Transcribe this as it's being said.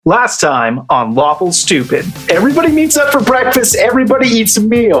Last time on Lawful Stupid. Everybody meets up for breakfast, everybody eats a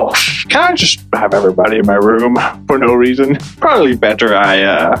meal. Can I just have everybody in my room for no reason? Probably better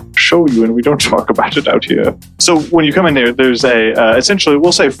I show you and we don't talk about it out here. So when you come in here, there's a, essentially,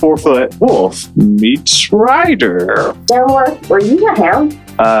 we'll say 4-foot wolf meets Ryder. Delmore, were you a hound?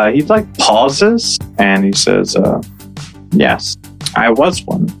 He pauses and he says, yes, I was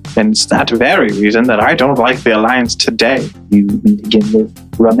one. And it's that very reason that I don't like the Alliance today. You meet again with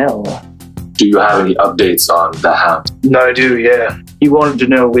Ramel. Do you have any updates on the hound? No, I do, yeah. He wanted to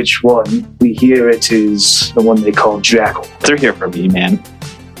know which one. We hear it is the one they call Jackal. They're here for me, man.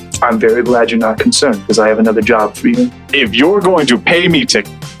 I'm very glad you're not concerned, because I have another job for you. If you're going to pay me to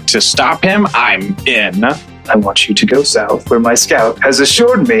stop him, I'm in. I want you to go south, where my scout has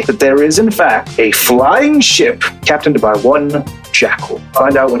assured me that there is, in fact, a flying ship captained by one Jackal.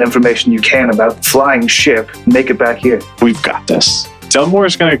 Find out what information you can about the flying ship and make it back here. We've got this. Delmore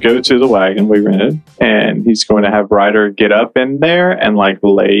is going to go to the wagon we rented, and he's going to have Ryder get up in there and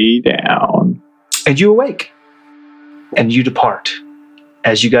lay down. And you awake. And you depart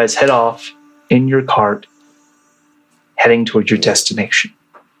as you guys head off in your cart, heading towards your destination.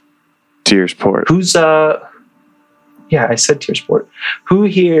 Tearsport. Who's, yeah, I said Tearsport. Who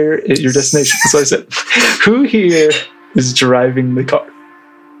here is your destination? That's what I said. Who here is driving the car?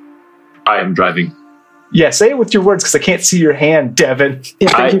 I am driving. Yeah, say it with your words because I can't see your hand, Devin.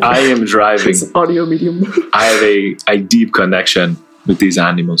 I am driving. It's an audio medium. I have a deep connection with these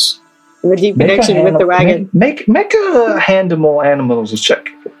animals. A deep connection with the wagon. Make a Handimal Animals check.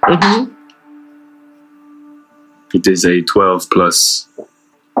 Mm-hmm. It is a 12 plus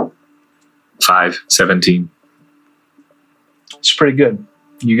 5, 17. It's pretty good.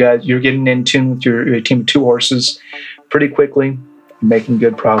 You're getting in tune with your team of 2 horses pretty quickly, making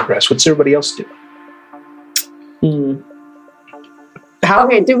good progress. What's everybody else doing?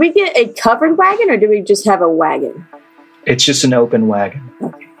 Okay, did we get a covered wagon or do we just have a wagon? It's just an open wagon.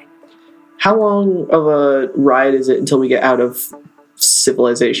 Okay. How long of a ride is it until we get out of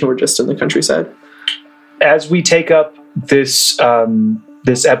civilization? We're just in the countryside. As we take up this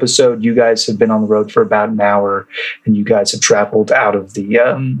this episode, you guys have been on the road for about an hour, and you guys have traveled out of the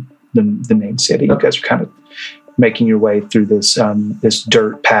main city. You guys are kind of making your way through this this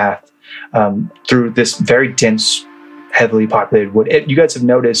dirt path through this very dense, heavily populated wood. You guys have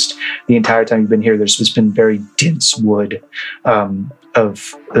noticed the entire time you've been here, there's just been very dense wood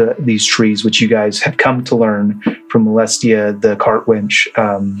of these trees, which you guys have come to learn from Molestia, the cart wench,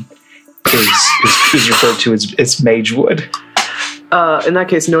 is referred to as mage wood. In that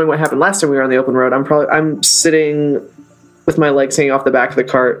case, knowing what happened last time we were on the open road, I'm sitting with my legs hanging off the back of the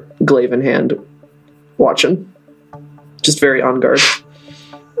cart, glaive in hand, watching, just very on guard.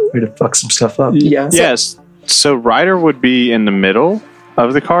 Ready to fuck some stuff up. Yeah. Yes. So Ryder would be in the middle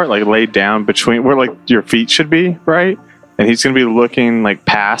of the cart, laid down between where your feet should be, right? And he's going to be looking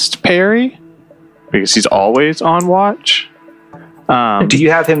past Perry because he's always on watch. Do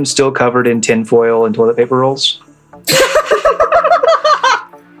you have him still covered in tinfoil and toilet paper rolls?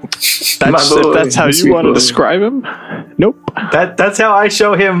 That's how you want to describe him? Nope. That's how I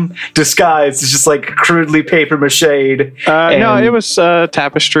show him disguised. It's just crudely paper mache'd. No, it was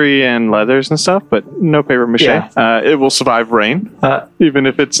tapestry and leathers and stuff, but no paper mache. Yeah. It will survive rain, even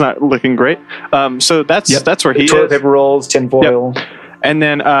if it's not looking great. So that's where he toilet is. Paper rolls, tinfoil. Yep. And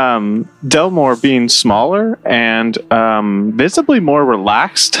then Delmore being smaller and visibly more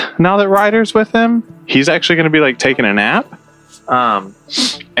relaxed now that Ryder's with him. He's actually going to be taking a nap.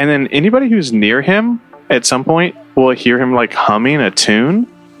 And then anybody who's near him at some point will hear him humming a tune.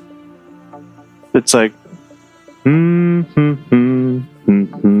 It's and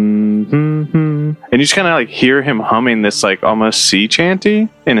you just kind of hear him humming this almost sea chanty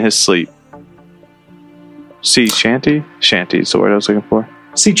in his sleep. Sea shanty? Shanty is the word I was looking for.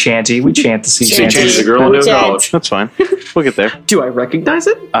 Sea chanty. We chant the sea chanty. Chanty's a girl in no college. That's fine. We'll get there. Do I recognize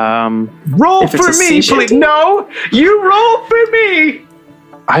it? Roll If it's for a me, sea shanty? please. No, you roll for me.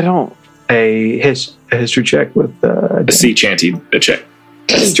 I don't. A history check with A sea chanty, a check.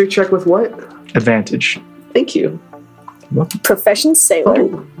 History check with what? advantage. Thank you. Profession sailor.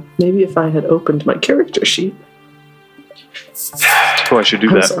 Oh, maybe if I had opened my character sheet. Oh, I should do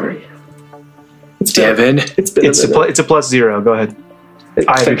I'm that. sorry. Devin. It's been It's a minute. it's a +0. Go ahead.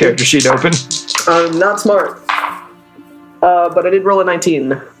 I have your character sheet open. I'm not smart. But I did roll a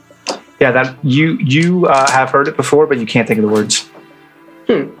 19. Yeah, that you have heard it before, but you can't think of the words.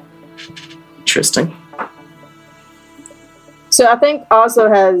 Interesting. So I think also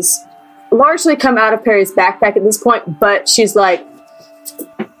has largely come out of Perry's backpack at this point, but she's like,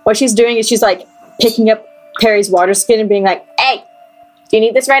 what she's doing is she's like picking up Perry's water skin and being like, hey, Do you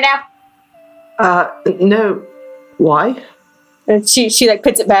need this right now? No. Why? And she like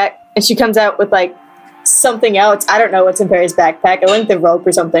puts it back, and she comes out with like something else. I don't know what's in Perry's backpack. A length of rope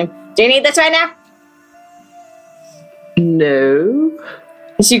or something. Do you need this right now? No.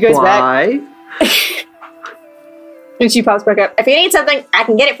 And she goes back, Why? and she pops back up. If you need something, I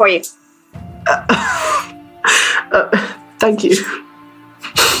can get it for you. Thank you.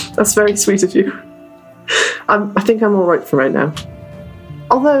 That's very sweet of you. I think I'm all right for right now.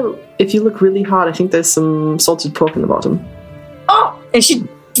 Although, if you look really hard, I think there's some salted pork in the bottom. Oh! And she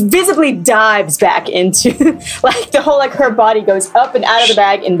visibly dives back into, like, the whole, like, her body goes up and out of the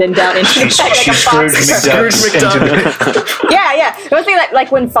bag and then down into the bag like a fox. Yeah. It must be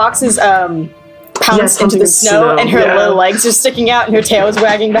like when foxes pounce into the snow and her little legs are sticking out and her tail is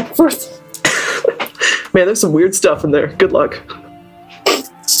wagging back and forth. Man, there's some weird stuff in there. Good luck.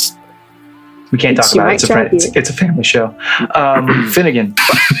 We can't talk about it. It's a family show. Finnegan.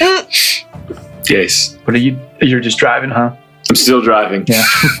 Yes. What are you? You're just driving, huh? I'm still driving. Yeah.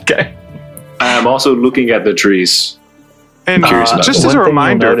 Okay. I'm also looking at the trees. And Curious about just it. as a One thing you'll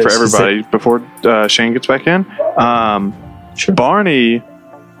reminder for notice is everybody, before Shane gets back in, Sure. Barney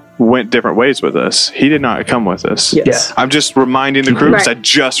went different ways with us. He did not come with us. Yes. I'm just reminding the group because I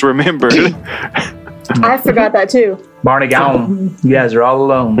just remembered. I forgot that too. Barney Gown. You guys are all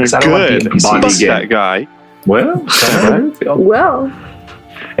alone. 'Cause I don't want Good. the NPCs. Barney Bust that guy. Well, Well,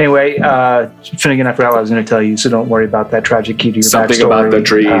 Anyway, Finnegan, I forgot what I was going to tell you, so don't worry about that tragic key to your Something backstory. about the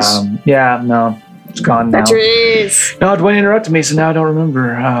trees. No, it's gone now. the trees. No, Dwayne interrupted me, so now I don't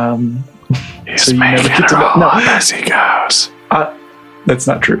remember. He's So you never making get to her know- all no. up as he goes. That's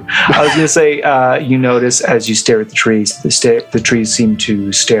not true. I was going to say, you notice as you stare at the trees, the trees seem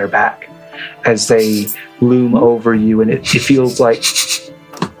to stare back as they loom over you, and it feels like,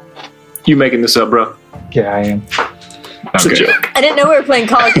 you making this up, bro? yeah, I am. Okay. I didn't know we were playing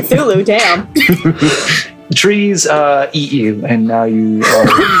Call of Cthulhu. Damn. The trees eat you, and now you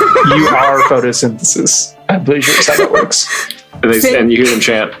are photosynthesis. I'm pretty sure that's how that works. And you hear them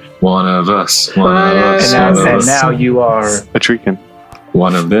chant, "One of us, one of us, And one of us, now you are A treekin.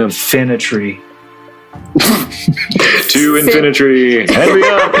 one of them." Finnetree. To infinity and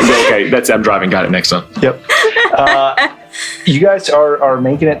beyond. Okay, I'm driving. Got it. Next one. Yep. You guys are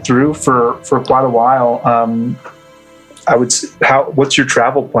making it through for quite a while. What's your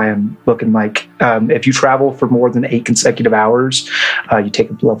travel plan looking like? If you travel for more than 8 consecutive hours, you take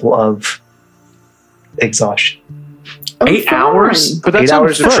a level of exhaustion. 8 hours? But that's 8 on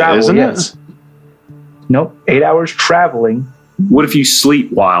hours of foot, travel, isn't yes. Nope. 8 hours traveling. What if you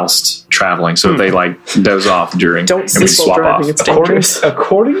sleep whilst traveling? So they like doze off during. Don't and we sleep while swap driving. off. It's dangerous.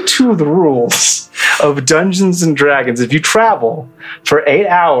 According to the rules of Dungeons and Dragons, if you travel for 8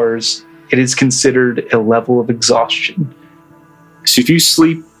 hours, it is considered a level of exhaustion. So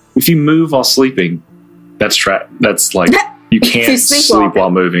if you move while sleeping, that's like you can't You sleep sleepwalking. while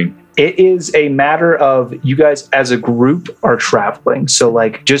moving. It is a matter of you guys as a group are traveling. So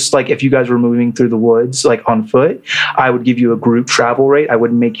like, just like if you guys were moving through the woods, like on foot, I would give you a group travel rate. I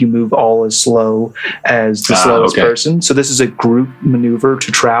wouldn't make you move all as slow as the slowest okay. person. So this is a group maneuver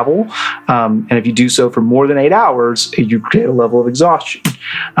to travel. And if you do so for more than 8 hours, you get a level of exhaustion.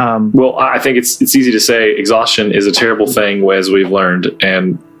 Well, I think it's easy to say exhaustion is a terrible thing, as we've learned,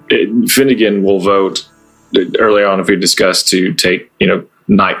 and Finnegan will vote earlier on if we discuss to take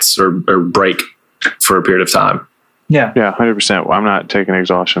nights or break for a period of time. Yeah. Yeah, 100%. Well, I'm not taking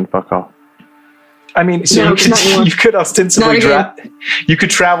exhaustion. Fuck off. I mean, so No, not anymore. you could ostensibly Not you could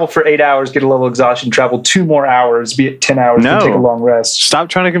travel for 8 hours, get a level of exhaustion, travel 2 more hours, be at 10 hours, No. and take a long rest. Stop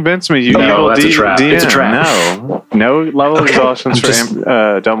trying to convince me. You No, evil that's a trap. DM. It's a trap. No level of Okay. exhaustion for Just-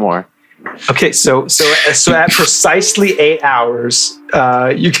 Delmore. Okay, so at precisely 8 hours,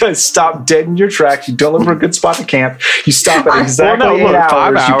 you guys stop dead in your tracks. You don't look for a good spot to camp. You stop at exactly Well, no, 8 look,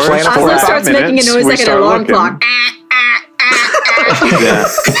 5 hours. You hours. plan a Oslo 45 plan. starts making a minutes, noise we like an start alarm looking. clock. Yeah.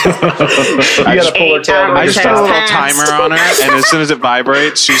 You gotta pull her tail. hours. I just put a Has little passed. timer on her, and as soon as it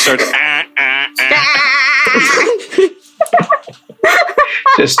vibrates, she starts.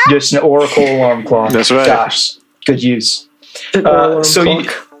 Just an oracle alarm clock. That's right. Gosh, good use. Alarm So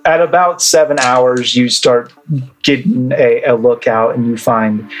clock. at about 7 hours, you start getting a look out, and you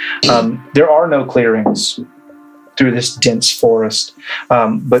find there are no clearings through this dense forest,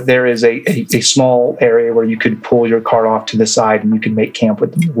 but there is a small area where you could pull your cart off to the side and you could make camp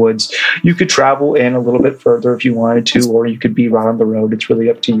within the woods. You could travel in a little bit further if you wanted to, or you could be right on the road. It's really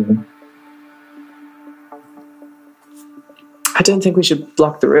up to you. I don't think we should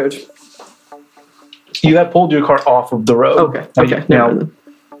block the road. You have pulled your cart off of the road. Okay. Okay. Now, No.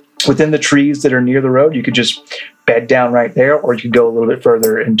 within the trees that are near the road, you could just bed down right there, or you could go a little bit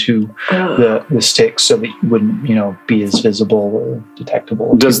further into the sticks so that you wouldn't, be as visible or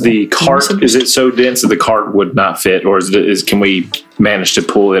detectable. Does the cart, is it so dense that the cart would not fit, or can we manage to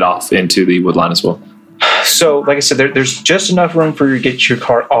pull it off into the woodline as well? So, like I said, there's just enough room for you to get your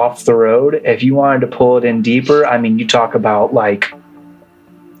cart off the road. If you wanted to pull it in deeper, I mean, you talk about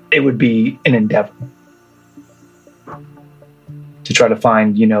it would be an endeavor to try to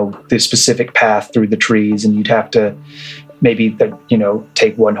find, the specific path through the trees, and you'd have to maybe,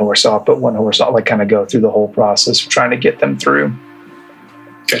 take one horse off, put one horse off, kind of go through the whole process of trying to get them through.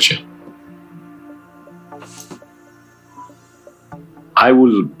 Gotcha. I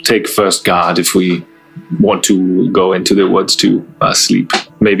will take first guard if we want to go into the woods to sleep.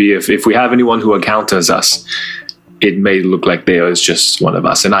 Maybe if we have anyone who encounters us, it may look like they are just one of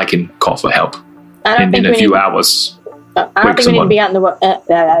us, and I can call for help in a few hours. I don't think we need to be out in the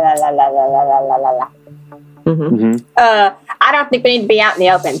I don't think we need to be out in the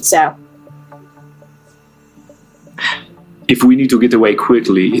open, so. If we need to get away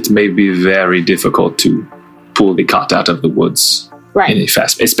quickly, it may be very difficult to pull the cart out of the woods in a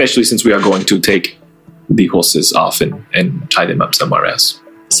fast, especially since we are going to take the horses off and tie them up somewhere else.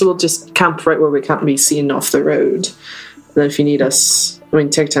 So we'll just camp right where we can't be seen off the road. And then if you need us,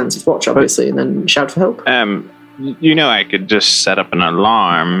 take turns with watch, obviously, and then shout for help. I could just set up an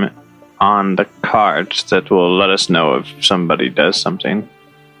alarm on the cart that will let us know if somebody does something.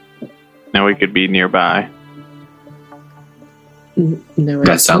 Now we could be nearby. No,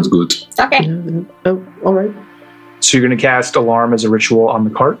 that sounds good. Okay. No. Oh, all right. So you're going to cast alarm as a ritual on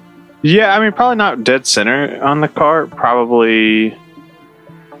the cart? Yeah, probably not dead center on the cart. Probably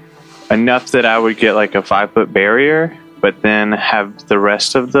enough that I would get a 5-foot barrier, but then have the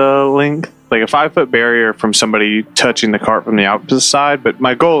rest of the length. A 5-foot barrier from somebody touching the cart from the opposite side. But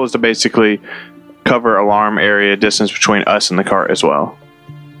my goal is to basically cover alarm area distance between us and the cart as well.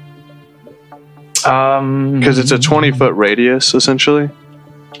 Because it's a 20-foot radius, essentially.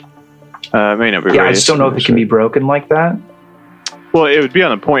 It may not be I just don't know if it can be broken like that. Well, it would be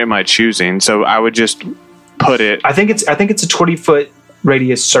on the point of my choosing, so I would just put it... I think it's a 20-foot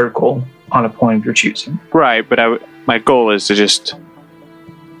radius circle on a point of your choosing. Right, but my goal is to just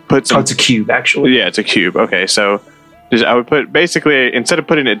put some... Oh, it's a cube, actually. Yeah, it's a cube. Okay, so I would put... Basically, instead of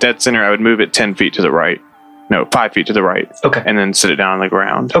putting it dead center, I would move it 10 feet to the right. No, 5 feet to the right. Okay. And then sit it down on the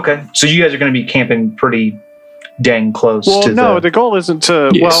ground. Okay, so you guys are going to be camping pretty dang close to the goal isn't to...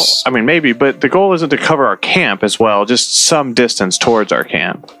 Yes. Well, maybe, but the goal isn't to cover our camp as well, just some distance towards our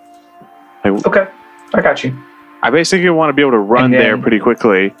camp. Okay, I got you. I basically want to be able to run there pretty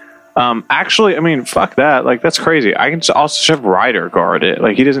quickly. Actually, fuck that. That's crazy. I can also have Ryder guard it.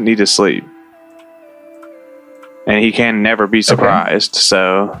 He doesn't need to sleep. And he can never be surprised,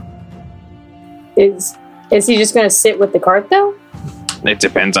 so... Is he just going to sit with the cart, though? It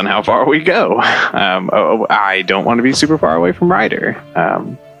depends on how far we go. I don't want to be super far away from Ryder.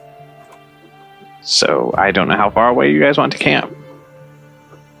 So I don't know how far away you guys want to camp.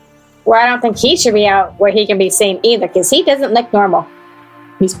 Well, I don't think he should be out where he can be seen either, because he doesn't look normal.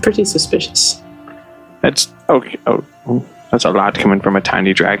 He's pretty suspicious. That's okay. Oh, that's a lot coming from a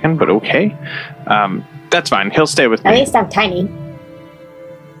tiny dragon, but okay. That's fine. He'll stay with me. At least I'm tiny.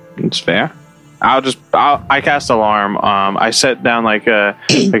 It's fair. I cast alarm. I set down a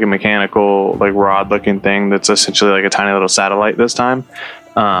mechanical rod looking thing that's essentially a tiny little satellite this time,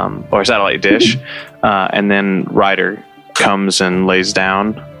 or satellite dish, and then Ryder comes and lays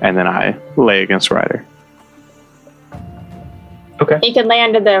down, and then I lay against Ryder. Okay. He could lay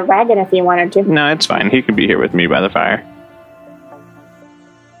under the wagon if he wanted to. No, it's fine. He can be here with me by the fire.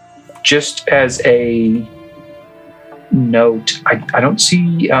 Just as a note, I don't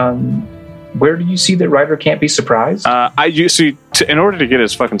see... where do you see that Ryder can't be surprised? In order to get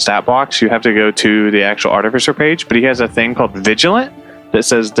his fucking stat blocks, you have to go to the actual Artificer page, but he has a thing called Vigilant that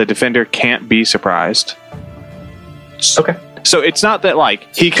says the defender can't be surprised. Okay. So it's not that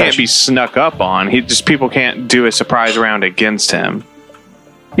he can't be snuck up on. People can't do a surprise round against him.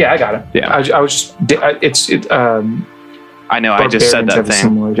 Yeah, I got it. Yeah, I was just I know. I just said that have thing. A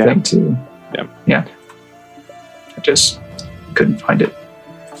similar thing too. Yeah. I just couldn't find it.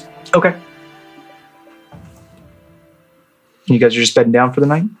 Okay. You guys are just bedding down for the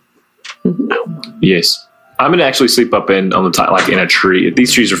night? Yes. I'm going to actually sleep up on the top, in a tree.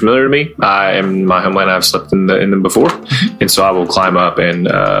 These trees are familiar to me. In my homeland, I've slept in them before. And so I will climb up and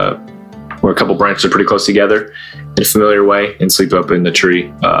where a couple branches are pretty close together in a familiar way and sleep up in the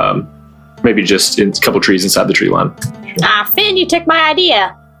tree. Maybe just in a couple trees inside the tree line. Ah, Finn, you took my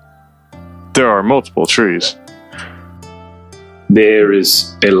idea. There are multiple trees. There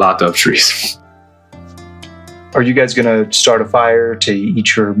is a lot of trees. Are you guys gonna start a fire to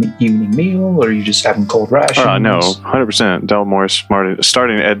eat your evening meal, or are you just having cold rations? No, 100%. Delmore's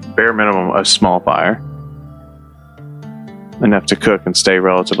starting at bare minimum a small fire, enough to cook and stay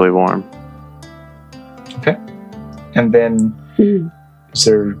relatively warm. Okay. And then, is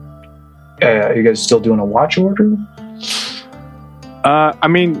there? Are you guys still doing a watch order? I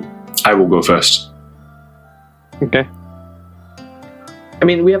mean, I will go first. okay. I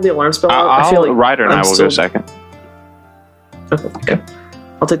mean, we have the alarm spell out. I feel like Ryder and I will still- go second. Okay.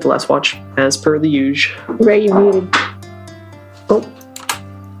 I'll take the last watch, as per the usual. Ray, you muted. Oh.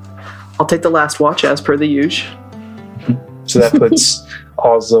 I'll take the last watch, as per the usual. So that puts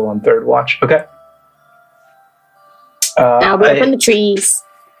Oslo on third watch. Okay. I'll be up in the trees.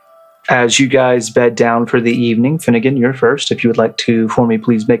 As you guys bed down for the evening, Finnegan, you're first. If you would like to, for me,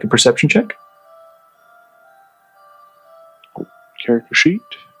 please make a perception check. Character sheet.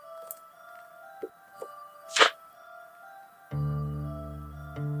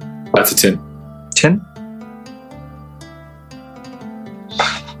 That's a 10. 10.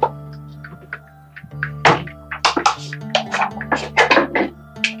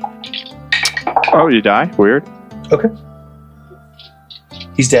 Oh, you die? Weird. Okay.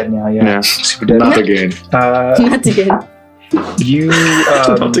 He's dead now, yeah. Yeah. Super dead. Not again. Not again. You,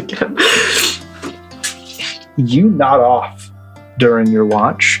 Not again. you nod off during your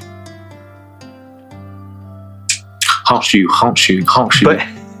watch, Haunt you.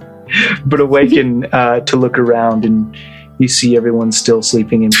 but awaken to look around, and you see everyone's still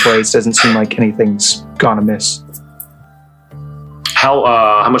sleeping in place. Doesn't seem like anything's gone amiss.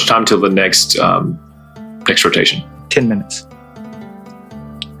 How much time till the next rotation? 10 minutes.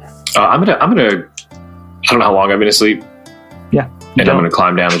 I'm gonna. I don't know how long I'm gonna sleep. Yeah. And I'm gonna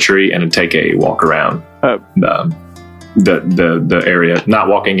climb down the tree and take a walk around the area, not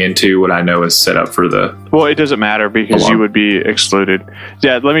walking into what I know is set up for the. Well, it doesn't matter because Alarm. you would be excluded.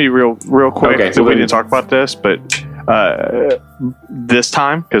 Yeah, let me real quick. Okay, So well we then- didn't talk about this, but this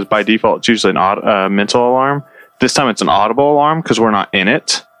time, because by default it's usually an mental alarm. This time it's an audible alarm because we're not in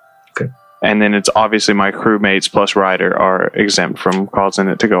it. Okay. And then it's obviously my crewmates plus Ryder are exempt from causing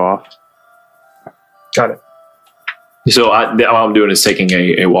it to go off. Got it. So all I'm doing is taking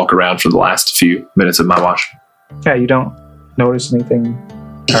a walk around for the last few minutes of my watch. Yeah, you don't notice anything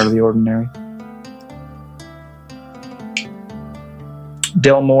out of the ordinary.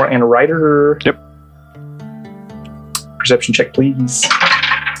 Delmore and Ryder. Yep. Perception check, please.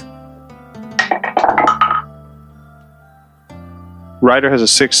 Ryder has a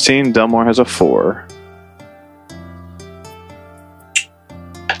 16, Delmore has a 4.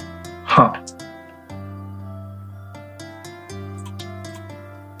 Huh.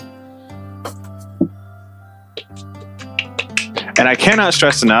 And I cannot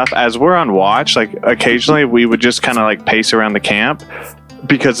stress enough, as we're on watch, like occasionally we would just kind of like pace around the camp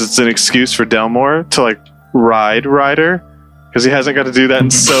because it's an excuse for Delmore to like ride Ryder because he hasn't got to do that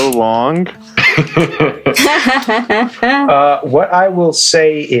in so long. What I will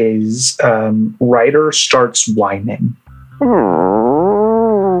say is Ryder starts whining.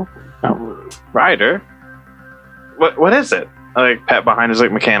 Ryder? What is it? I like pat behind his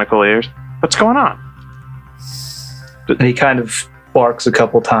like mechanical ears. What's going on? And he kind of barks a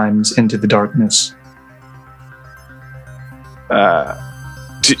couple times into the darkness.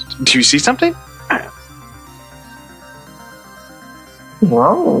 Do you see something?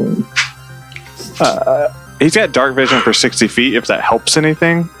 Whoa. He's got dark vision for 60 feet, if that helps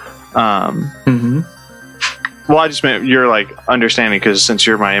anything. Mm-hmm. Well, I just meant you're like understanding because since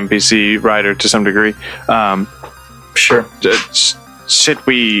you're my NPC Ryder to some degree. Sure. Should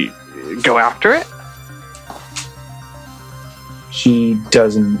we go after it? He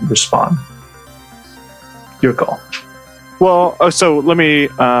doesn't respond. Your call. Well, so let me.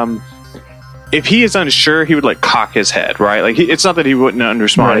 If he is unsure, he would like cock his head, right? Like it's not that he wouldn't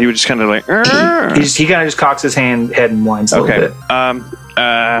respond. Right. He would just kind of like. He kind of just cocks his head and whines a little bit.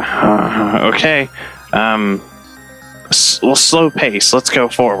 Okay. We'll slow pace. Let's go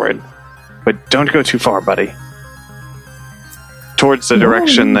forward, but don't go too far, buddy. Towards the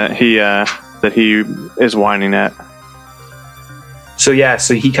direction that he is whining at. So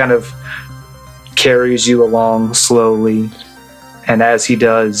he kind of carries you along slowly, and as he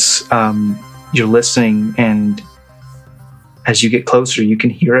does, you're listening, and as you get closer, you can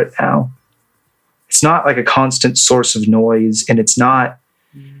hear it now. It's not like a constant source of noise, and it's not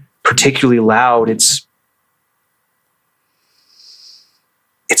particularly loud. It's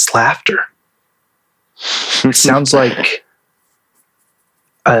laughter. It sounds like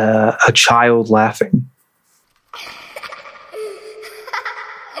a child laughing.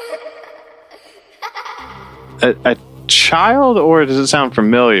 a child, or does it sound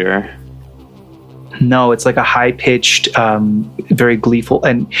familiar? No, it's like a high-pitched, very gleeful,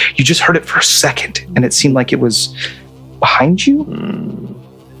 and you just heard it for a second, and it seemed like it was behind you.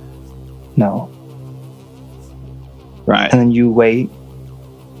 No. Right. And then you wait,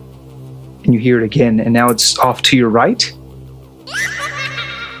 and you hear it again, and now it's off to your right.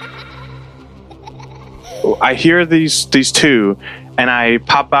 I hear these two, and I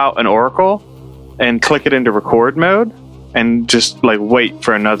pop out an oracle and click it into record mode, and just like wait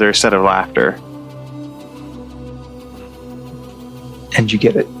for another set of laughter. And you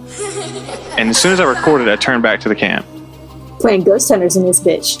get it. And as soon as I record it, I turn back to the camp. Playing Ghost Hunters in this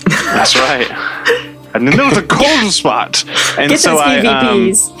bitch. That's right. And then there was a cold spot, and Get so those I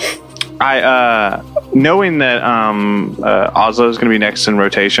EVPs. knowing that Oslo is going to be next in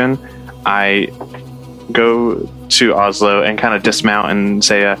rotation, I go to Oslo and kind of dismount and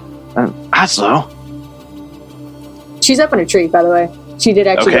say, Oslo. She's up in a tree, by the way. She did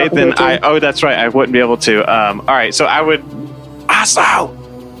actually. Okay, go up into then a tree. oh, that's right. I wouldn't be able to. All right, so I would, Oslo.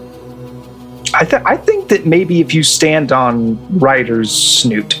 I think that maybe if you stand on Ryder's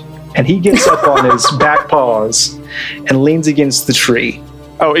snoot, and he gets up on his back paws and leans against the tree.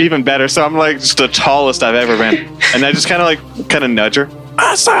 Oh, even better. So I'm like just the tallest I've ever been, and I just kind of nudge her.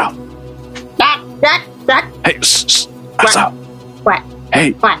 Oslo. Hey, Oslo. What?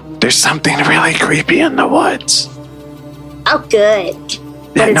 Hey, What? there's something really creepy in the woods. Oh, good.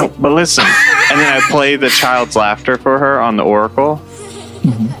 Yeah, is no, it? but listen. And then I play the child's laughter for her on the oracle.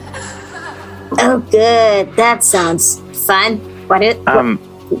 Oh, good. That sounds fun.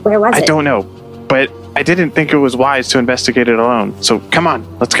 Where was it? I don't know, but I didn't think it was wise to investigate it alone. So come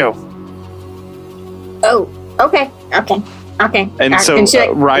on, let's go. Oh, okay. And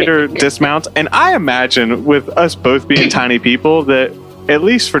so Ryder dismounts, and I imagine with us both being tiny people that at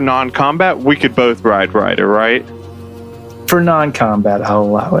least for non-combat we could both ride Ryder, right? For non-combat, I'll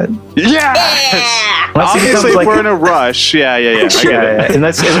allow it. Yeah. Unless it Obviously, becomes like- we're in a rush. Yeah. I get Yeah, it.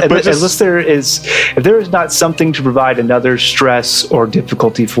 unless if there is not something to provide another stress or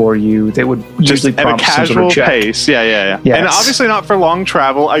difficulty for you, they would Just usually at a prompt some casual sort of check. pace. Yeah. Yes. And obviously not for long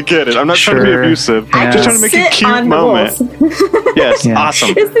travel. I get it. I'm not trying to be Sure. abusive. I I'm just trying to make a Sit cute on the moment. wolf. Yes, Yeah. awesome.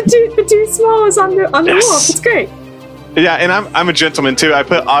 It's the two smalls on the Yes. wolf. It's great. Yeah, and I'm a gentleman too. I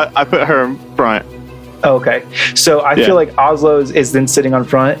put her in front. Okay, so I Yeah. feel like Oslo is then sitting on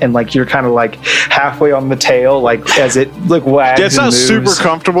front, and like you're kind of like halfway on the tail, like as it wags. Yeah, it's and not moves. super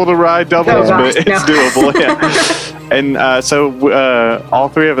comfortable to ride doubles, Oh, but gosh, it's no. doable. Yeah. And so all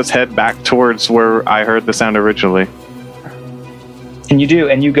three of us head back towards where I heard the sound originally. And you do,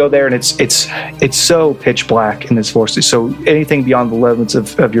 and you go there, and it's so pitch black in this forest. So anything beyond the limits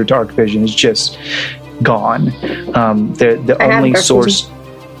of your dark vision is just gone. The I have only dark source,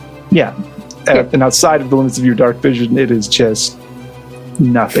 yeah, and outside of the limits of your dark vision, it is just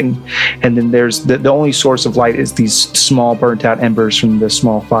nothing. And then there's the only source of light is these small burnt out embers from the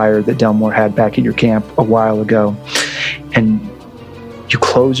small fire that Delmore had back at your camp a while ago. And you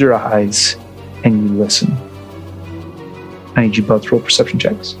close your eyes and you listen. I need you both to roll perception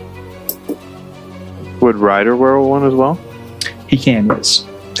checks. Would Ryder roll one as well? He can, yes.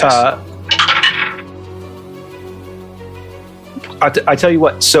 I tell you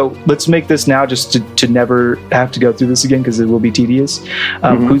what, so let's make this now just to never have to go through this again because it will be tedious.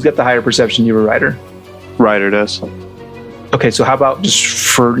 Who's got the higher perception, you or Ryder? Ryder does. Okay, so how about just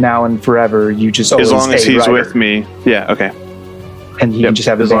for now and forever, you just always As long as aid he's Ryder, with me. Yeah, okay. and he can just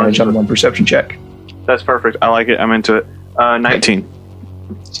have as long advantage as- on one perception check. That's perfect. I like it. I'm into it. 19.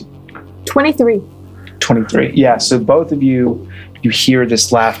 23. 23. Yeah, so both of you hear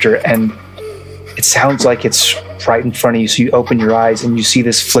this laughter, and it sounds like it's right in front of you. So you open your eyes and you see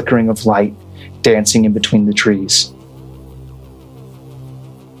this flickering of light dancing in between the trees.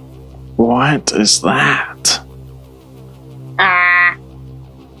 What is that?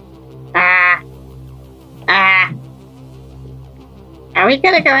 Are we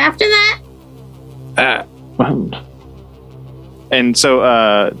gonna go after that? And so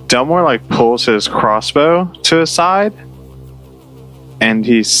Delmore like pulls his crossbow to his side, and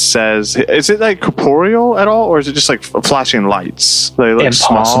he says, "Is it like corporeal at all, or is it just like flashing lights? They look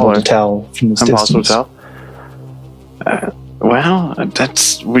Impossible small or to tell from this impossible distance. to tell." Well,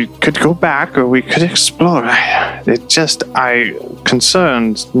 we could go back or we could explore. I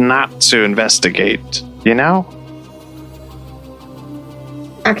concerned not to investigate. You know.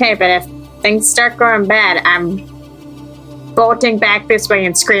 Okay, but if things start going bad, I'm bolting back this way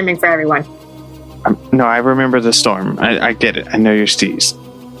and screaming for everyone. No, I remember the storm. I get it. I know your steez.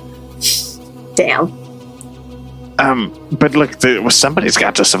 Damn. But look, somebody's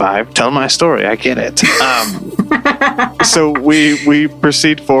got to survive. Tell my story. I get it. So we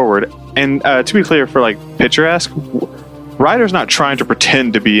proceed forward, and to be clear, for like picturesque, Ryder's not trying to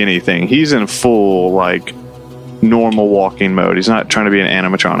pretend to be anything. He's in full like normal walking mode. He's not trying to be an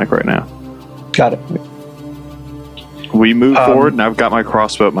animatronic right now. Got it. We move forward, and I've got my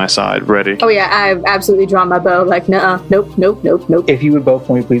crossbow at my side, ready. Oh yeah, I've absolutely drawn my bow. Like, nuh-uh, nope. If you would both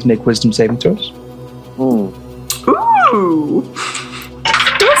for me, please make wisdom saving throws. Ooh.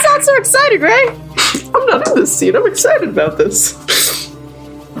 Don't sound so excited, Ray. I'm not in this scene. I'm excited about this.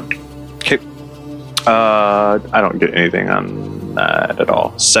 Okay. I don't get anything on that at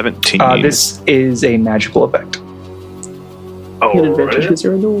all. 17. This is a magical effect. An advantage because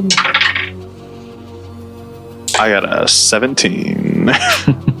you're a gnome. I got a 17.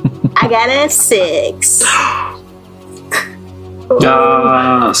 I got a 6.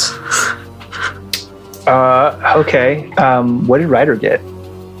 Yes. Okay. What did Ryder get?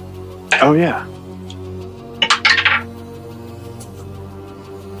 Oh, yeah.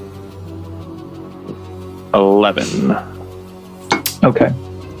 $11. Okay.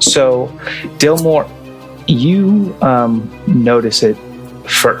 So, Dilmore, you notice it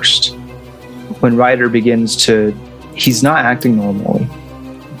first. When Ryder begins to... He's not acting normally.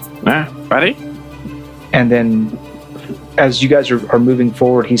 Ready? And then, as you guys are moving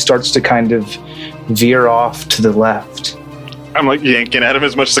forward, he starts to kind of veer off to the left. I'm like yanking at him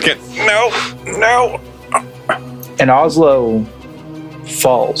as much as I can. No. And Oslo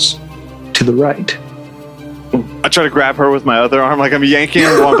falls to the right. I try to grab her with my other arm, like I'm yanking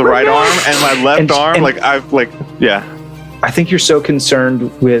her on the right arm, and my left arm, yeah. I think you're so concerned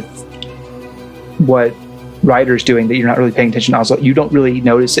with what Ryder's doing that you're not really paying attention to Oslo. You don't really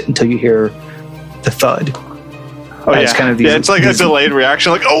notice it until you hear the thud. Oh, yeah. Kind of it's like a delayed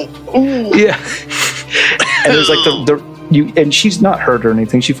reaction, like, oh. Yeah. And there's like and she's not hurt or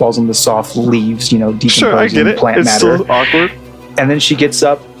anything. She falls on the soft leaves, decomposing sure, I get it. Plant it's matter. Still awkward. And then she gets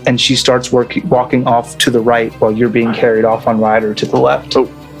up and she starts walking off to the right while you're being carried off on Ryder to the left. Oh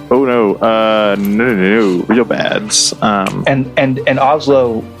no. No. Real bads. And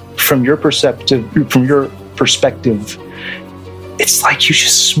Oslo, from your perspective, it's like you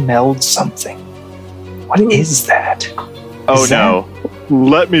just smelled something. What is that? No.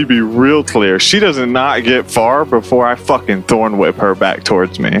 Let me be real clear. She does not get far before I fucking thorn whip her back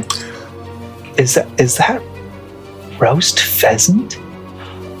towards me. Is that roast pheasant?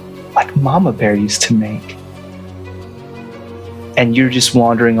 Like Mama Bear used to make. And you're just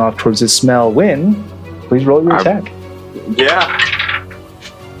wandering off towards the smell when, please roll your attack. Yeah.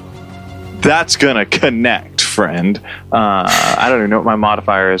 That's gonna connect, friend. I don't even know what my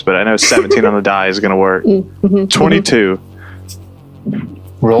modifier is, but I know 17 on the die is gonna work. 22.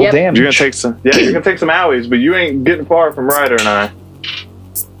 Roll damage. You're gonna take some owies, but you ain't getting far from Ryder and I.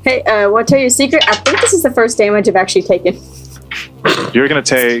 Hey, want to tell you a secret? I think this is the first damage I've actually taken. You're gonna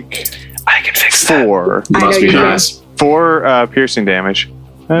take. I can fix 4. I know you nice. 4 piercing damage.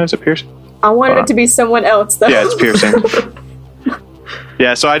 Is it piercing? I wanted it to be someone else, though. Yeah, it's piercing.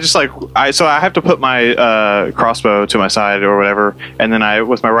 Yeah, so I just I have to put my crossbow to my side or whatever, and then I,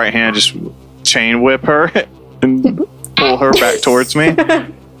 with my right hand, just chain whip her and pull her back towards me.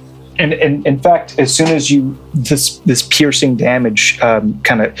 And in fact, as soon as this piercing damage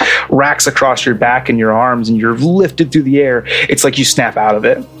kind of racks across your back and your arms, and you're lifted through the air, it's like you snap out of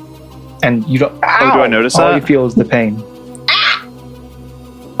it, and you don't. Oh, do I notice that? All you feel is the pain.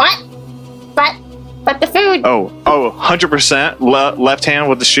 What? But the food. 100%. Left hand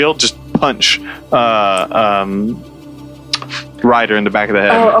with the shield, just punch Ryder in the back of the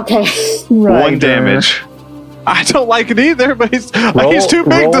head. Oh, okay. 1 damage. I don't like it either, but he's too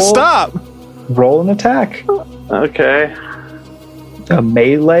big to stop. Roll an attack. Okay. A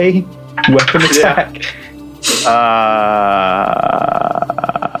melee weapon attack.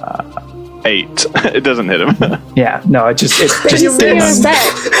 8. It doesn't hit him. Yeah, no, it just You missed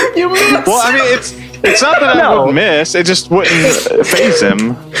that. You missed. Well, I mean, it's not that I would miss. It just wouldn't phase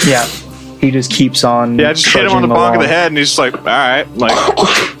him. Yeah, he just keeps on. Yeah, I just hit him on the back of the head, and he's just like, all right, like,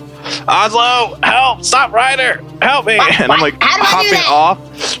 Oslo, help! Stop, Ryder! Help me! And I'm like hopping off.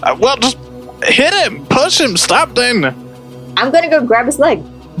 Well, just hit him, push him, stop then. I'm gonna go grab his leg.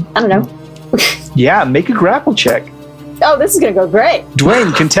 I don't know. Yeah, make a grapple check. Oh, this is gonna go great.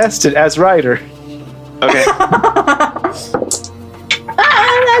 Dwayne contested as Ryder. Okay.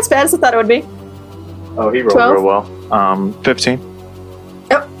 That's bad as I thought it would be. Oh, he rolled 12? real well. 15.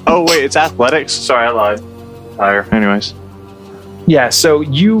 Oh, wait, it's athletics. Sorry, I lied. Higher. Anyways. Yeah, so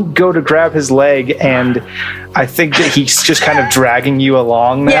you go to grab his leg, and I think that he's just kind of dragging you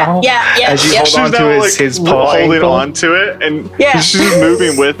along now. Yeah. As you yeah. hold on to his paw holding ankle. on to it, and Yeah. he's just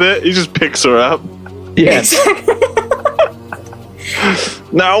moving with it. He just picks her up. Yes.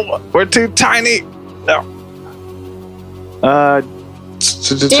 No, we're too tiny. No. Do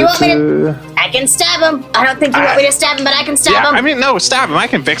you want me to? I can stab him. I don't think you want me to stab him, but I can stab Yeah, him. I mean, no, stab him. I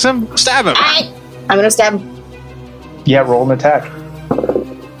can fix him. Stab him. Alright. I'm gonna stab him Yeah, roll an attack.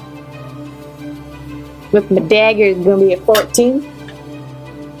 with my dagger. It's gonna be a 14.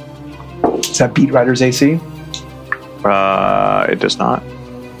 Does that beat Ryder's AC? It does not.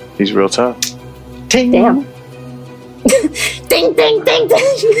 He's real tough. Ting. Damn. Ding, ding, ding, ding.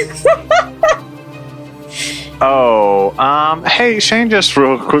 Oh, hey, Shane, just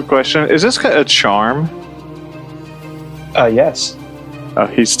real quick question. Is this a charm? Yes. Oh,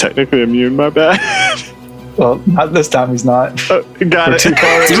 he's technically immune, my bad. Well, not this time. He's not. Got We're it. too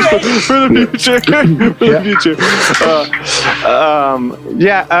far. For the future. For the future.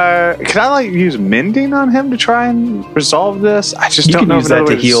 Can I like use mending on him to try and resolve this? I just You don't can know use if that in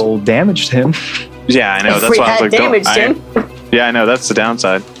to other words- heal damage to him. Yeah, I know. If That's we why I was had like, damage, don't. Yeah, I know. That's the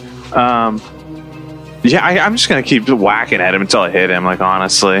downside. I'm just gonna keep whacking at him until I hit him. Like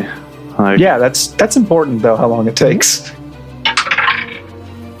honestly, like Yeah, that's important though. How long it takes.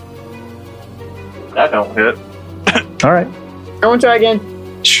 that don't hit. All right. I want to try again.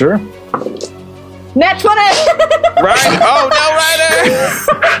 Sure. Nat 20! Right? Oh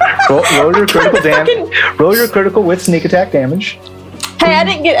no, Ryder! Roll your critical damage. Roll your critical with sneak attack damage. Hey, I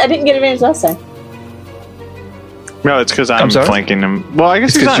didn't get advantage last time. No, it's because I'm sorry? flanking him. Well, I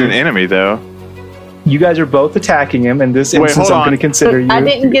guess he's 'cause not an you're- enemy though. You guys are both attacking him. In this Wait, instance, hold I'm on. going to consider you. I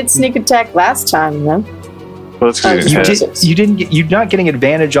didn't get sneak attack last time, though. Well, it's Oh, because You, Okay. you didn't get. You're not getting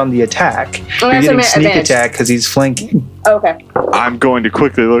advantage on the attack. Oh, You're that's what I getting meant, sneak advantage. attack because he's flanking. Okay. I'm going to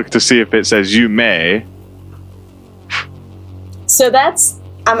quickly look to see if it says you may. So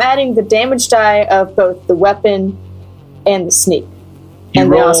I'm adding the damage die of both the weapon and the sneak. You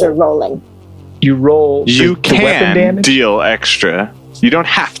And then roll- also rolling. You roll. You the weapon can damage. deal extra. You don't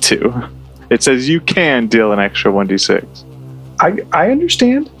have to. It says you can deal an extra 1d6. I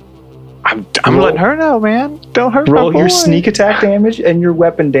understand. I'm Roll- letting her know, man. Don't hurt Roll my your boy. sneak attack damage and your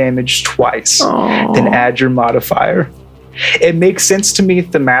weapon damage twice. Oh. Then add your modifier. It makes sense to me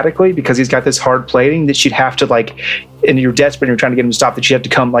thematically because he's got this hard plating that you'd have to like, and you're desperate and you're trying to get him to stop, that you have to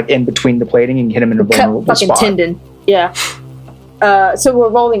come like in between the plating and hit him in a Cut vulnerable fucking spot. tendon. Yeah. So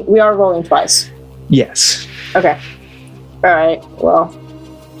we are rolling twice. Yes. Okay. Alright, well.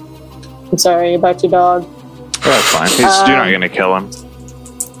 I'm sorry about your dog. Oh, that's fine. You're not going to kill him.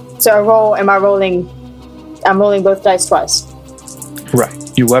 So I'm rolling both dice twice.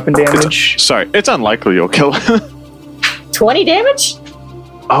 Right. Your weapon damage. Sorry, it's unlikely you'll kill him. 20 damage?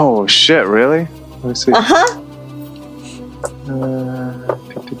 Oh, shit, really? Let's see. Uh-huh.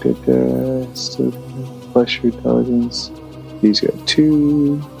 So plus your intelligence. He's got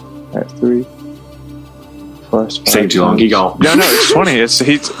 2. I have 3. Plus 5. Take too long. He gone. No, it's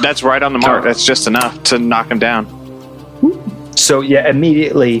 20. That's right on the mark. Oh. That's just enough to knock him down. So yeah,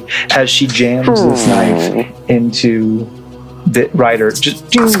 immediately as she jams this knife into the rider, just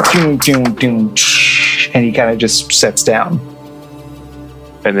doom, doom, doom, doom, and he kind of just sets down.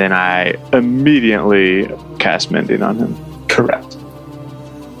 And then I immediately cast Mending on him Correct.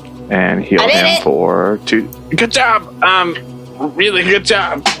 and heal I did him it. for 2. Good job. Really good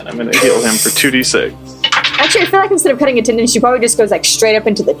job. And I'm going to heal him for 2d6. Actually, I feel like instead of cutting a tendon, she probably just goes like straight up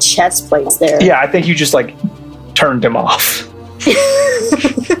into the chest plates there. Yeah, I think you just like turned him off.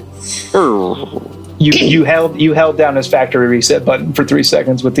 You held down his factory reset button for 3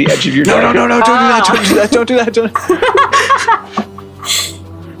 seconds with the edge of your dagger. No, don't do that.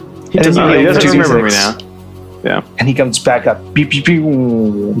 He And then doesn't, you he heal doesn't for remember me 2d6. now. And he comes back up. Beep, beep, beep,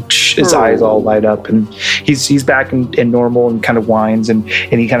 his eyes all light up, and he's back in normal and kind of whines and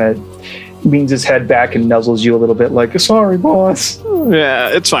he kind of leans his head back and nuzzles you a little bit like, sorry, boss. Yeah,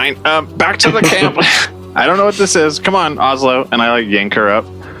 it's fine. Back to the camp. I don't know what this is. Come on, Oslo. And I like yank her up.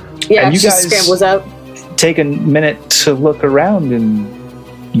 Yeah, And you she guys- scrambles out. Take a minute to look around, and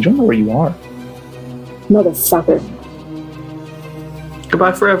you don't know where you are. Motherfucker.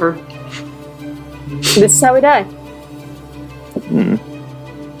 Goodbye forever. This is how we die.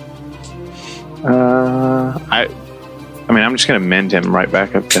 I mean, I'm just gonna mend him right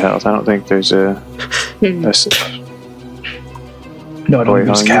back up to health. I don't think there's a No, I don't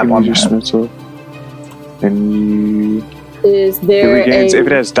use cap on your that. smith sword. And Is it there regains a... if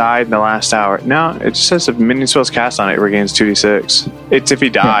it has died in the last hour. No, it just says if minion spells cast on it, it regains 2d6. It's if he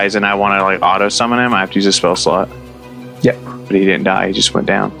dies and I want to like auto summon him, I have to use a spell slot. Yep. but he didn't die. He just went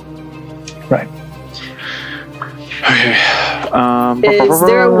down. Right. Okay. Is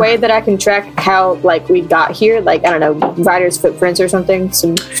there a way that I can track how like we got here? Like, I don't know, Ryder's footprints or something?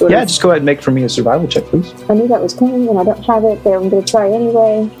 Some sort Yeah, of... just go ahead and make for me a survival check, please. I knew that was coming and I don't have it, but I'm going to try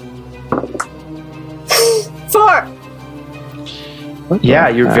anyway. 4! Yeah,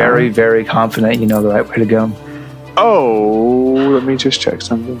 you're very, very confident you know the right way to go. Oh, let me just check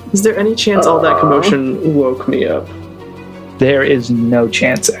something. Is there any chance all that commotion woke me up? There is no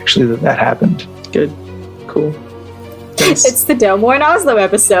chance, actually, that happened. Good. Cool. It's the Delmore and Oslo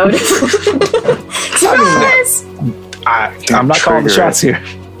episode. Surprise! I'm not calling the shots here.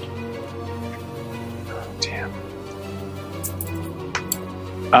 Damn.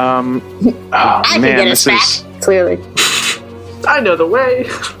 Oh I can man, get this us is. back. Clearly. I know the way.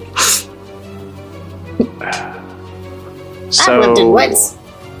 I've lived in woods.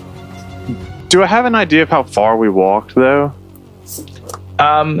 Do I have an idea of how far we walked, though?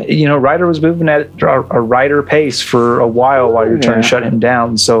 Ryder was moving at a Ryder pace for a while you're trying to shut him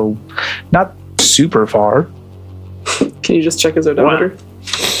down, so not super far. Can you just check his odometer?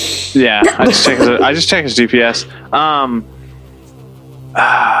 Yeah, I just checked his GPS.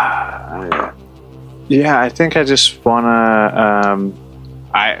 Yeah, I think I just wanna.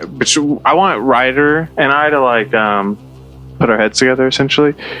 I want Ryder and I to like put our heads together.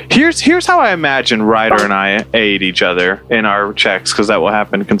 Essentially, here's how I imagine Ryder and I aid each other in our checks, because that will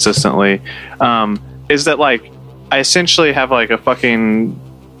happen consistently. Is that like I essentially have like a fucking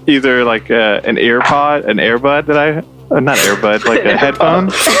either like an earbud that I. Not earbud, like a headphone.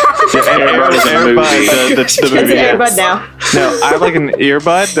 Earbud, the movie. Earbud now. No, I have like an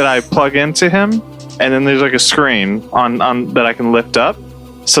earbud that I plug into him, and then there's like a screen on that I can lift up.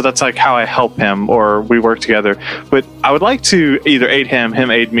 So that's like how I help him, or we work together. But I would like to either aid him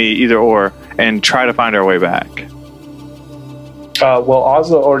aid me, either or, and try to find our way back. Well,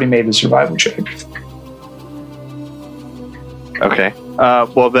 Oslo already made the survival check. Okay.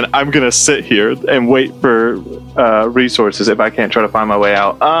 Well, then I'm gonna sit here and wait for resources if I can't try to find my way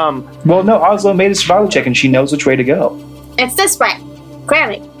out. Well, no, Oslo made a survival check and she knows which way to go. It's this way.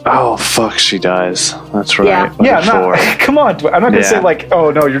 Clearly. Oh fuck, she dies. That's right. Yeah. Yeah, I'm not, come on. I'm not gonna say like,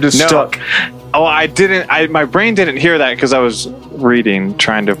 oh no, you're just stuck. Oh, I didn't. My brain didn't hear that because I was reading,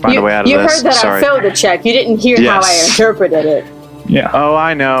 trying to find a way out of this. You heard that Sorry. I failed the check. You didn't hear how I interpreted it. Yeah. Oh,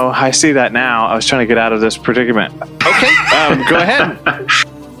 I know. I see that now. I was trying to get out of this predicament. Okay. Go ahead.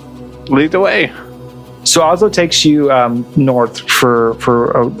 Lead the way. So Oslo takes you north for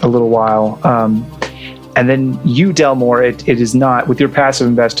a little while. And then you, Delmore, it is not, with your passive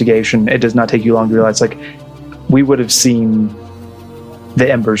investigation, it does not take you long to realize, like, we would have seen the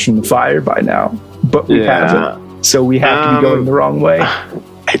embers from the fire by now, but we haven't. So we have to be going the wrong way.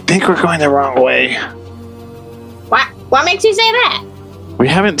 I think we're going the wrong way. What makes you say that? We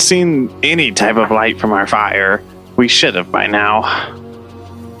haven't seen any type of light from our fire. We should have by now.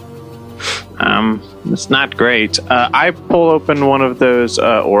 It's not great. I pull open one of those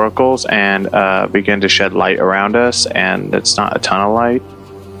oracles and begin to shed light around us, and it's not a ton of light.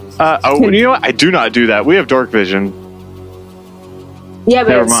 You know what? I do not do that. We have dark vision. Yeah, but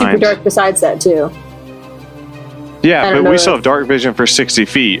Never it's super mind. dark besides that, too. Yeah, but we still have dark vision for 60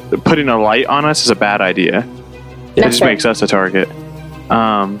 feet. Putting a light on us is a bad idea. It just makes us a target.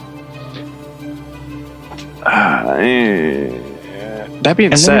 That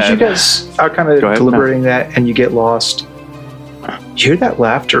being And then as said, you guys are kind of deliberating that and you get lost, you hear that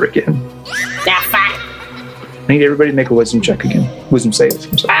laughter again. I need everybody to make a wisdom check again. Wisdom save.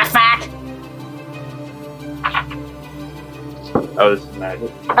 I'm sorry. oh, this is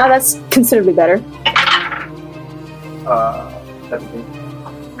magic. Oh, that's considerably better. 17.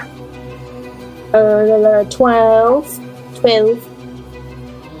 12.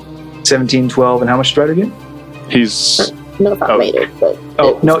 17, 12, and how much is Ryder again? He's. No, if I made it, but.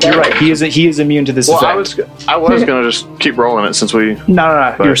 Oh, no, you're right. He is immune to this effect. I was going to just keep rolling it since we.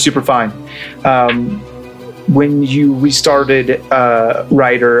 No. You're super fine. When you restarted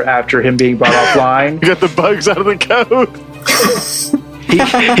Ryder after him being brought offline, You got the bugs out of the code. he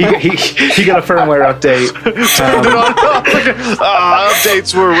got a firmware update.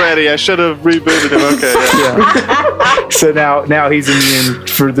 Updates were ready. I should have rebooted him. Okay. Yeah. So now he's immune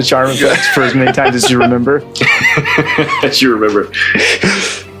for the charm effect for as many times as you remember. As you remember.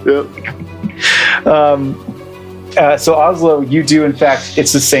 Yep. So Oslo, you do in fact,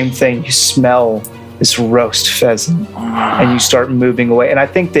 it's the same thing. You smell this roast pheasant, and you start moving away. And I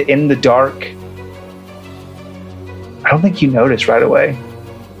think that in the dark, I don't think you notice right away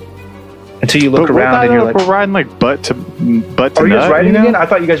until you look around and you're like, we're riding like butt to "Are you guys riding again?" I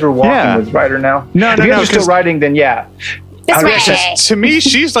thought you guys were walking with Ryder now. No, if you guys are still riding, then yeah. This way. To me,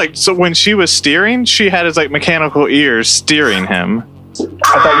 she's like, so when she was steering, she had his like mechanical ears steering him.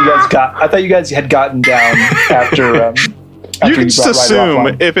 I thought you guys had gotten down after. You can just brought Ryder assume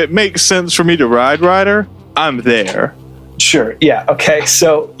offline. if it makes sense for me to ride Ryder, I'm there. Sure. Yeah. Okay.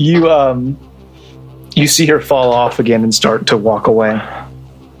 So you see her fall off again and start to walk away.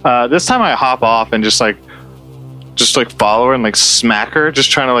 This time I hop off and just follow her and like smack her, just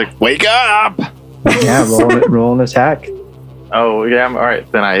trying to like wake up. Yeah. Roll an attack. Oh yeah, all right.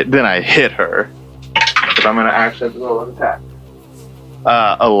 Then I hit her. But I'm gonna actually have to roll an attack.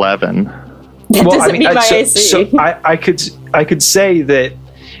 11. That doesn't meet my AC. So I could say that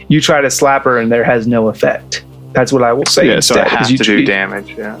you try to slap her and there has no effect. That's what I will say. Yeah, instead, so I have is to do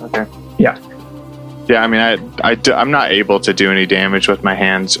damage. Yeah. Okay. Yeah. Yeah, I mean, I'm not able to do any damage with my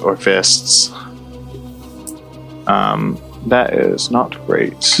hands or fists. That is not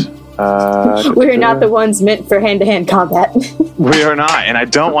great. We're not the ones meant for hand-to-hand combat. We are not, and I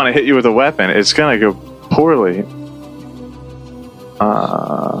don't want to hit you with a weapon. It's gonna go poorly.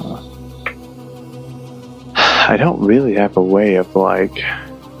 I don't really have a way of like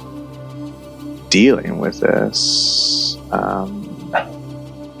dealing with this.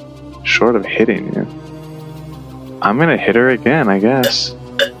 Short of hitting you. I'm gonna hit her again, I guess.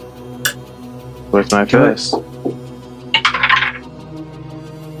 With my fist.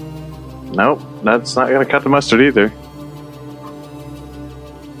 Nope, that's not gonna cut the mustard either.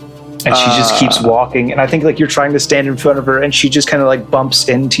 And she just keeps walking. And I think like you're trying to stand in front of her and she just kind of like bumps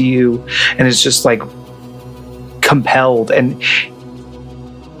into you and is just like compelled. And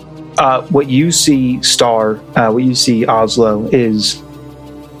what you see, Star, what you see, Oslo, is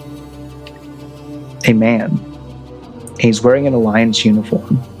a man. He's wearing an Alliance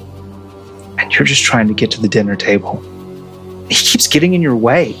uniform. And you're just trying to get to the dinner table. He keeps getting in your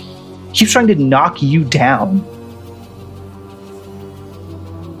way. He keeps trying to knock you down.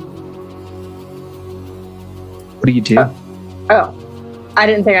 What do you do? Oh, I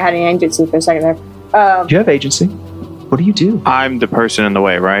didn't think I had any agency for a second there. You have agency. What do you do? I'm the person in the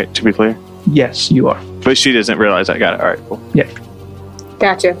way, right? To be clear. Yes, you are. But she doesn't realize I got it. All right, cool. Yeah.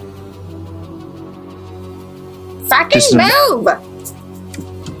 Gotcha. Fucking This is- move!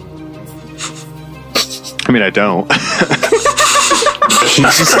 I mean, I don't. He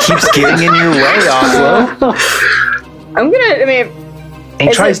just keeps getting in your way, Oslo. And he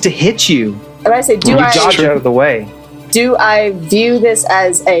Is tries it- to hit you. If I say, You dodge out of the way. do I view this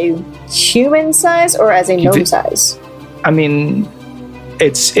as a human size or as a gnome size? I mean,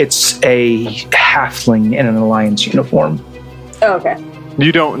 it's a halfling in an Alliance uniform. Oh, okay.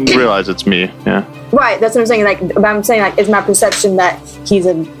 You don't realize it's me. Yeah. Right, that's what I'm saying. Like, I'm saying, like, is my perception that he's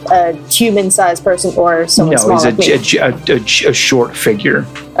a human-sized person or someone No, small he's like me? a short figure.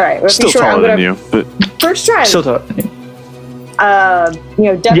 All right, well, Still sure, taller I'm than gonna you, but first try. Still tall. Duck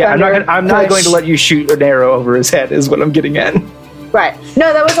Yeah, under. I'm not going to push. let you shoot an arrow over his head. Is what I'm getting at. Right.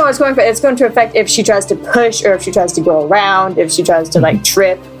 No, that wasn't what I was going for. It's going to affect if she tries to push or if she tries to go around, if she tries to like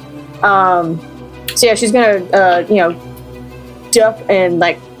trip. So yeah, she's gonna duck and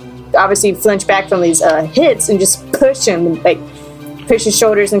like obviously flinch back from these hits and just push him and like push his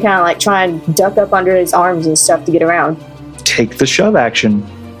shoulders and kind of like try and duck up under his arms and stuff to get around. Take the shove action.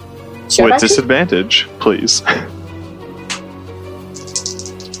 Shove with action? disadvantage, please.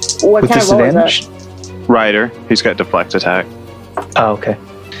 What With kind of roll is that? disadvantage. Ryder, he's got deflect attack. Oh, okay.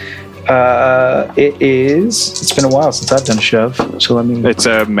 It's been a while since I've done a shove, so let me. It's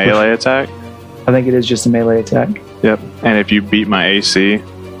a melee attack. I think it is just a melee attack. Yep. And if you beat my AC,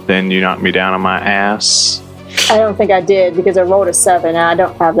 then you knock me down on my ass. I don't think I did because I rolled a 7 and I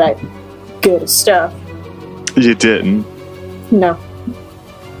don't have that good stuff. You didn't. No.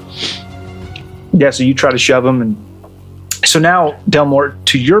 Yeah, so you try to shove him, and so now, Delmore,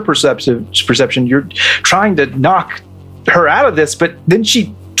 to your perception, you're trying to knock her out of this, but then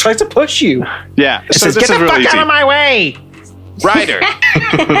she tries to push you. Yeah. It So says, this "Get is the really fuck easy. out of my way!" Ryder.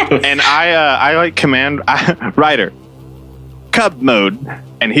 And I like command Ryder. Cub mode.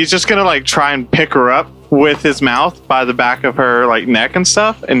 And he's just gonna like try and pick her up with his mouth by the back of her like neck and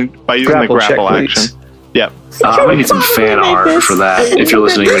stuff, and by using Grapple the grapple check, action. please. Yep. I'm gonna need some fan art for that. If you're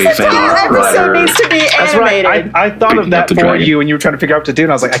listening, we need fan art. This episode Ryder. needs to be That's right. animated. I thought of Picking up that the for dragon. you, and you were trying to figure out what to do,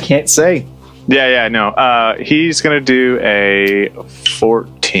 and I was like, I can't say. Yeah, no. He's gonna do a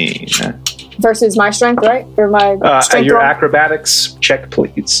 14. Versus my strength, right? Or my strength Your roll? acrobatics check,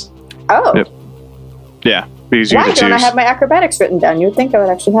 please. Oh. Yep. Yeah. Because you Why get to don't I choose. have my acrobatics written down? You would think I would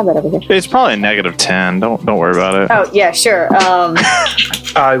actually have that over here. It's probably a -10. Don't worry about it. Oh, yeah, sure.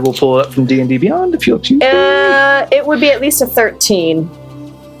 I will pull it up from D&D Beyond if you'll choose. It would be at least a 13.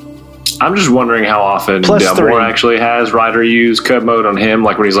 I'm just wondering how often Plus Delmore 3. actually has Rider use cub mode on him,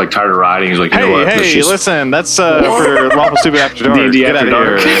 like when he's like tired of riding. He's like, you know what? let's Hey, just listen, that's for Lawful Stupid After Dark. D&D Get After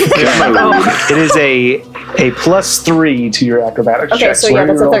out of here. Dark. Cub mode. It is a +3 to your acrobatics Okay, check. so yeah,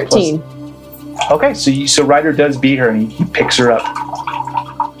 whatever that's a you roll, plus- 13. Okay, so Ryder does beat her and he picks her up.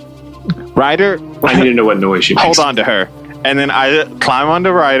 Ryder, I need to know what noise she makes. hold on to her. And then I climb onto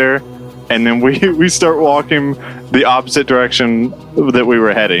Ryder, and then we start walking the opposite direction that we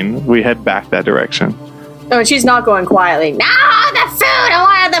were heading. We head back that direction. Oh, and she's not going quietly. No, the food!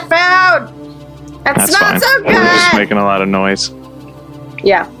 I wanted the food! That That's smells fine. so We're just good! making a lot of noise.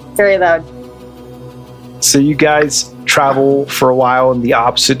 Yeah, very loud. So you guys travel for a while in the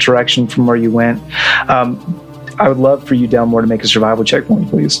opposite direction from where you went. I would love for you, Delmore, to make a survival check for me,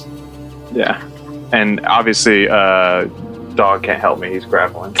 please. Yeah. And obviously, Dog can't help me. He's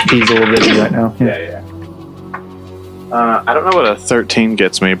grappling. He's a little busy right now. Yeah. I don't know what a 13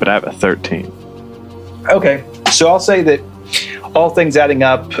 gets me, but I have a 13. Okay, so I'll say that all things adding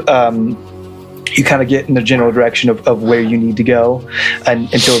up, you kind of get in the general direction of where you need to go, and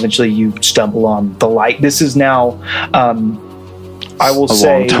until eventually you stumble on the light. This is now, I will A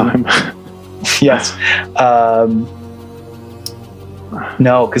say, long time. yes.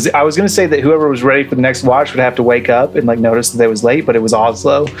 No, because I was going to say that whoever was ready for the next watch would have to wake up and like notice that they was late, but it was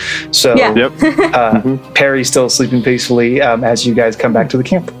Oslo. So Yeah. Yep. Perry's still sleeping peacefully as you guys come back to the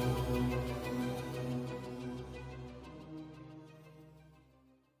camp.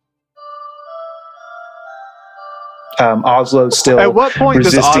 Oslo's still. At what point does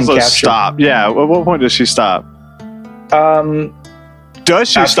resisting Oslo capture. stop? Yeah. At what point does she stop? Does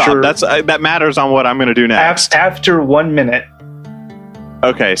she After- stop? That matters on what I'm going to do next. After 1 minute.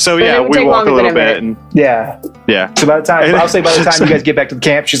 Okay. So But it yeah, would we take walk a longer little than a bit, and Yeah. yeah. So by the time I'll say by the time you guys get back to the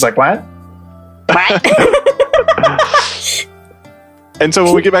camp, she's like, "What?" What? And so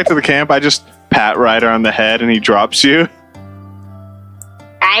when we get back to the camp, I just pat Ryder on the head, and he drops you.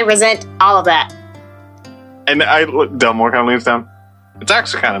 I resent all of that. And I look, Delmore kind of leans down. It's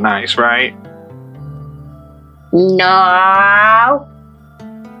actually kind of nice, right? No.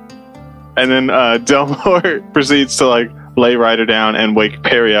 And then Delmore proceeds to like lay Ryder down and wake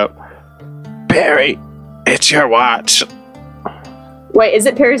Perry up. Perry, it's your watch. Wait, is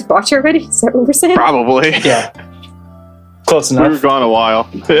it Perry's watch already? Is that what we're saying? Probably. Yeah. Close We were enough. gone a while.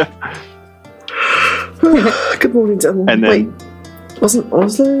 Yeah. Good morning, Dylan. And then- Wait, wasn't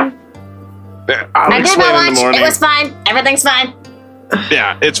Oslo? I'll I did explain my in the watch. morning. It was fine. Everything's fine.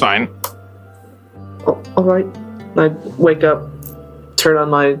 Yeah, it's fine. Oh, all right. I wake up, turn on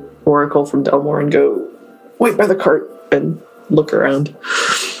my oracle from Delmore, and go wait by the cart and look around.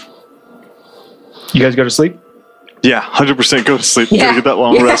 You guys go to sleep? Yeah, 100% go to sleep. Yeah. Gotta get that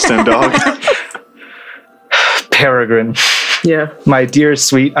long rest in, dog. Peregrine, Yeah. my dear,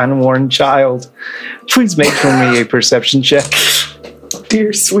 sweet, unworn child, please make for me a perception check.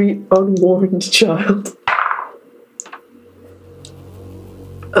 Dear, sweet, unwarned child.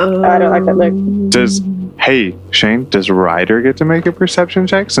 I don't like that look. Hey, Shane, does Ryder get to make a perception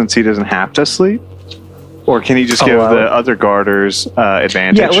check since he doesn't have to sleep? Or can he just give wow. the other guarders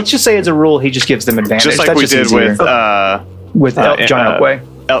advantage? Yeah, let's just say as a rule, he just gives them advantage. just like That's we just did easier. with John Elkway. John Elkway.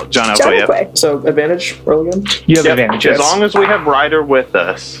 Yep. Jonathan. So, advantage, roll again. You have Yep. advantage. As Yes. long as we have Ryder with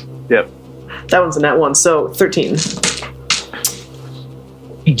us. Yep. That one's a nat one, so 13.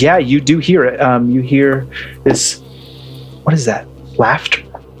 Yeah, you do hear it. You hear this. What is that? Laughter.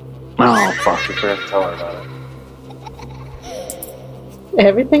 Oh, fuck. I forgot to tell her about it.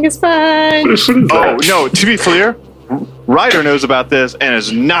 Everything is fine. Oh, no, to be clear, Ryder knows about this and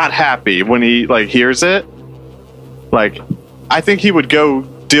is not happy when he, like, hears it. Like, I think he would go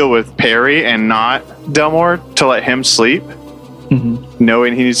deal with Perry and not Delmore to let him sleep,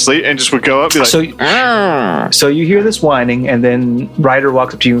 knowing he needs sleep, and just would go up and be like, So you hear this whining, and then Ryder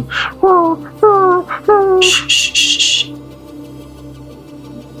walks up to you. Shh, shh, shh, shh.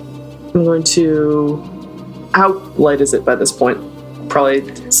 I'm going to. How light is it by this point?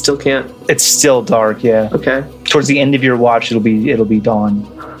 Probably still can't. It's still dark. Yeah. Okay. Towards the end of your watch, it'll be dawn.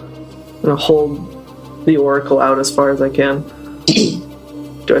 I'm gonna hold the oracle out as far as I can.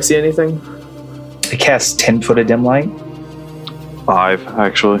 Do I see anything? It casts 10 foot of dim light. 5,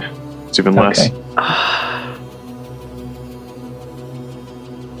 actually. It's even less. Okay.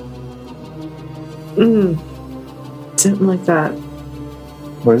 Something like that.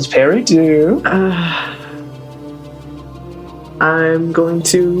 What does Perry do? I'm going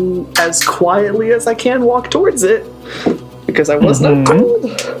to, as quietly as I can, walk towards it because I was not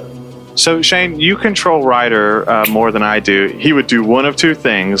told. So, Shane, you control Ryder more than I do. He would do one of two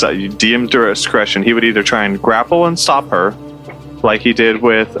things. You DM discretion. He would either try and grapple and stop her, like he did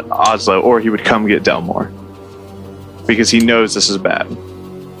with Oslo, or he would come get Delmore because he knows this is bad.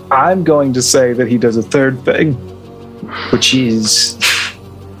 I'm going to say that he does a third thing, which is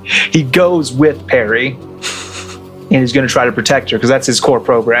he goes with Perry and he's going to try to protect her because that's his core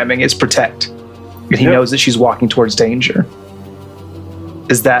programming is protect. And he knows that she's walking towards danger.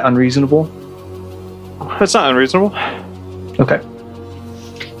 Is that unreasonable? That's not unreasonable. Okay.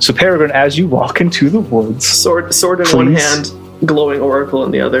 So Peregrine, as you walk into the woods, Sword in one hand, glowing oracle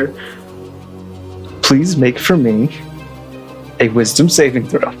in the other. Please make for me a wisdom saving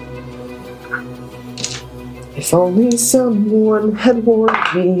throw. If only someone had warned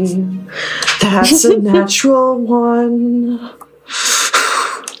me. That's a natural one.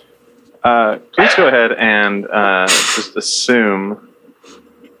 Please go ahead and just assume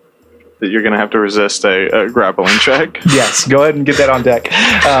that you're going to have to resist a grappling check. Yes, go ahead and get that on deck.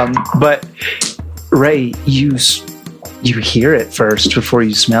 But Ray, you hear it first before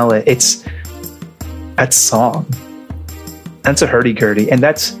you smell it. That's song. That's a hurdy-gurdy, and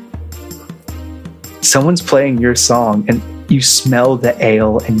that's someone's playing your song, and you smell the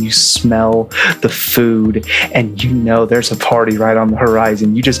ale and you smell the food, and you know there's a party right on the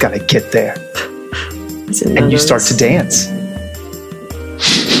horizon. You just got to get there, and you start to dance.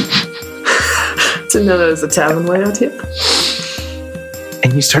 Didn't know there was a tavern way out here.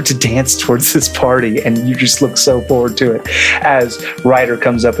 And you start to dance towards this party, and you just look so forward to it as Ryder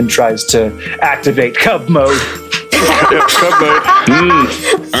comes up and tries to activate Cub mode. Yep, Cub mode.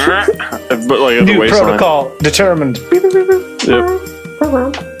 But like New protocol determined. Yep.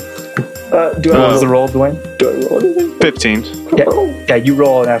 Do I roll the roll, Dwayne? Do I roll anything? 15. Yeah, you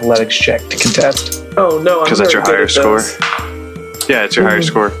roll an athletics check to contest. Oh no, Because that's your higher score. Yeah, it's your higher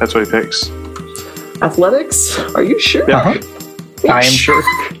score. That's what he picks. Athletics? Are you sure? Yeah. Uh-huh. I am sure.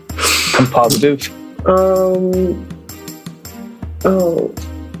 I'm positive. Oh.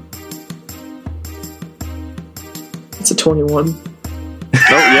 It's a 21. Oh,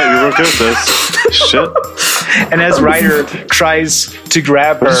 yeah, you're real good at this. Shit. And as Ryder tries to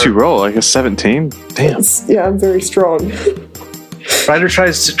grab her, What did you roll? Like a 17? Damn. Yeah, I'm very strong. Ryder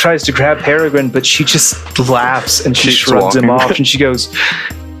tries to grab Peregrine, but she just laughs and she Keeps shrugs him walking. off, and she goes,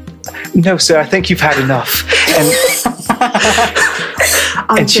 "No, sir, I think you've had enough."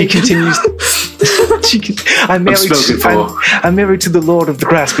 And she continues. I'm married to the Lord of the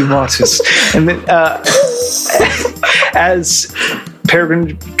Grasping Waters. And then, as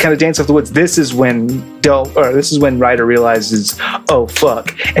Peregrine kind of dances off the woods, this is when Ryder realizes, oh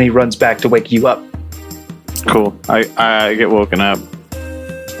fuck, and he runs back to wake you up. Cool. I get woken up.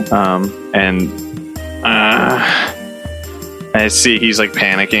 And I see he's like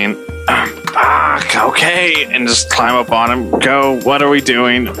panicking. Okay, and just climb up on him. Go. What are we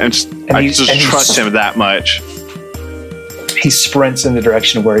doing? I just trust him that much. He sprints in the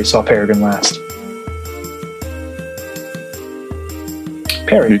direction of where he saw Peregrine last.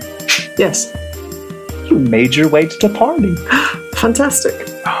 Perry, Yes. you made your way to the party, Fantastic.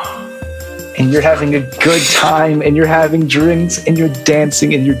 and you're having a good time, and you're having drinks, and you're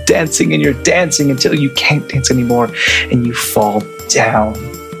dancing, and you're dancing, and you're dancing until you can't dance anymore, and you fall down,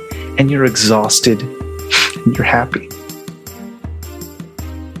 and you're exhausted, and you're happy.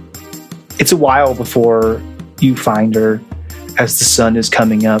 It's a while before you find her as the sun is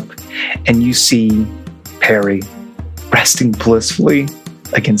coming up, and you see Perry resting blissfully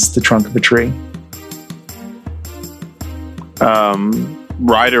against the trunk of a tree.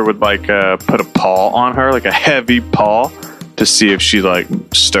 Ryder would like put a paw on her, like a heavy paw, to see if she like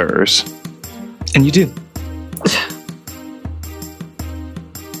stirs. And you do.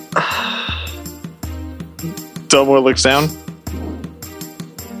 Delmore looks down.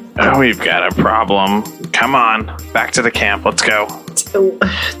 Oh, we've got a problem. Come on, back to the camp. Let's go.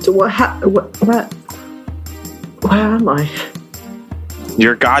 Where am I?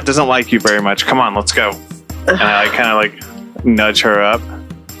 Your god doesn't like you very much. Come on, let's go. And I kind of like nudge her up.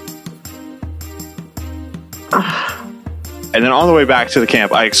 And then on the way back to the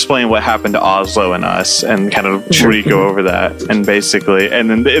camp, I explain what happened to Oslo and us, and kind of re-go over that. And basically, and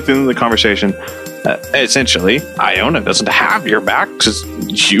then at the end of the conversation, essentially, Iona doesn't have your back because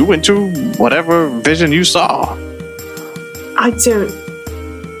you went to whatever vision you saw. I don't.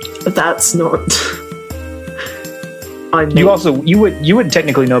 That's not. I know. You would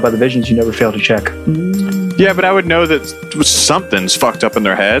technically know about the visions. You never failed to check. Yeah, but I would know that something's fucked up in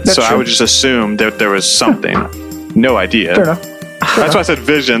their head, That's so I true. would just assume that there was something. No idea. Fair enough. That's why I said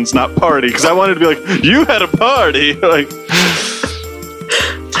visions, not party, because I wanted to be like, you had a party. Like,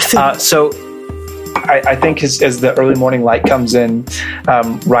 So I think as the early morning light comes in,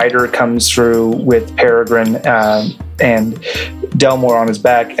 Ryder comes through with Peregrine and Delmore on his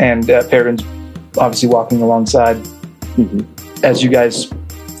back, and Peregrine's obviously walking alongside. As you guys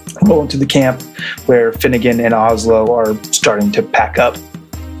roll into the camp, where Finnegan and Oslo are starting to pack up.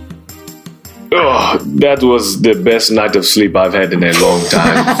 Oh, that was the best night of sleep I've had in a long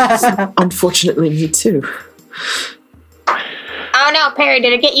time. Unfortunately, me too. Oh no, Perry,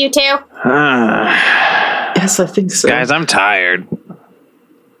 did it get you too? Yes, I think so. Guys, I'm tired.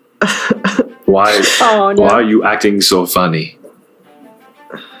 Why? Oh no. Why are you acting so funny?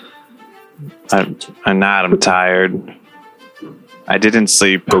 I'm not. I'm tired. I didn't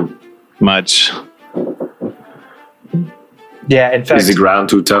sleep much. Yeah, in fact, Is the ground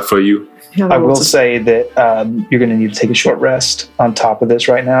too tough for you? Yeah, I will say that you're going to need to take a short rest on top of this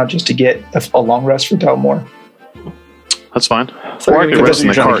right now, just to get a long rest for Delmore. That's fine. So Or I you're could gonna rest in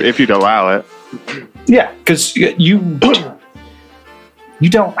the trying to cart if you'd allow it. Yeah, because you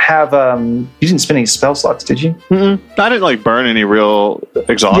don't have you didn't spend any spell slots, did you? I didn't burn any real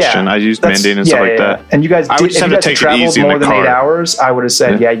exhaustion. I used mending and stuff like that. And you guys I did, would just if have you to guys take it traveled easy in more the than 8 cart. hours, I would have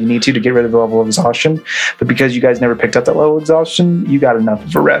said, Yeah. you need to get rid of the level of exhaustion. But because you guys never picked up that level of exhaustion, you got enough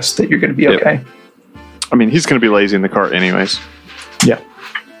of a rest that you're going to be Yep. okay. I mean, he's going to be lazy in the cart anyways. Yeah.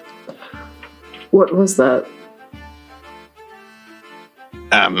 What was that?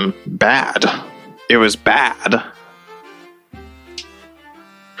 Bad. It was bad.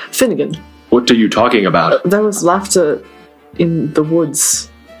 Finnegan. What are you talking about? There was laughter in the woods,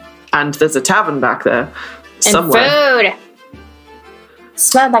 and there's a tavern back there And somewhere. food.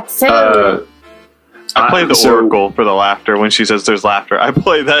 Smelled like food. I play the so oracle for the laughter when she says there's laughter. I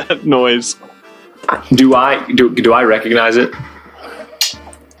play that noise. Do I recognize it?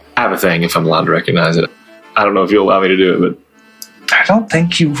 I have a thing if I'm allowed to recognize it. I don't know if you'll allow me to do it, but I don't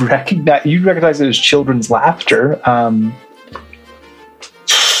think you recognize it as children's laughter.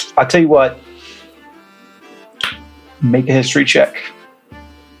 I'll tell you what. Make a history check.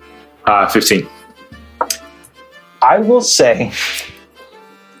 15. I will say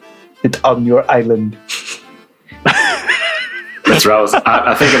that on your island. That's where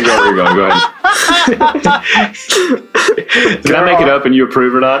I think I'm going where you're going. Go ahead. Can I make it up and you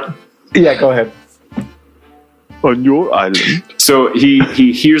approve or not? Yeah, go ahead. On your island. So he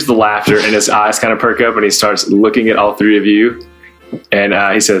hears the laughter and his eyes kind of perk up and he starts looking at all three of you. And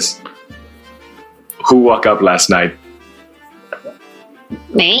he says, "Who woke up last night?"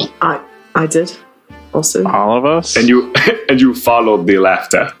 Me? I did. Also. All of us? And you followed the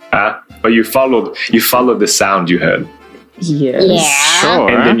laughter, huh? Or you followed the sound you heard. Yes. Yeah. Sure.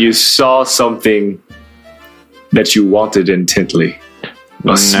 And then you saw something that you wanted intently.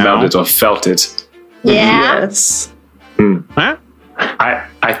 Or smelled it or felt it. Yeah. Yes. Huh?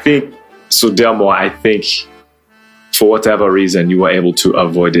 I think, so Delmore, I think for whatever reason you were able to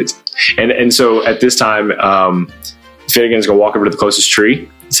avoid it. And so at this time, Finnegan's going to walk over to the closest tree,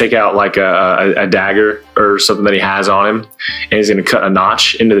 take out like a dagger or something that he has on him, and he's going to cut a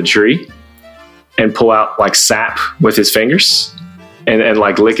notch into the tree and pull out like sap with his fingers and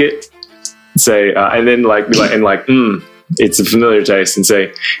like lick it, say, and then it's a familiar taste, and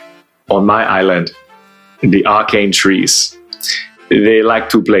say, "On my island, the arcane trees, they like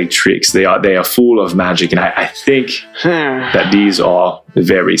to play tricks. They are full of magic, and I think that these are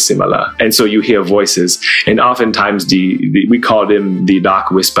very similar." And so you hear voices, and oftentimes we call them the dark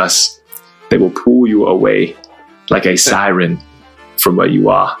whispers. They will pull you away like a siren from where you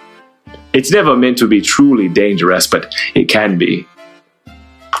are. It's never meant to be truly dangerous, but it can be.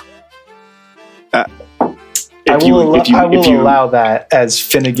 I will allow that as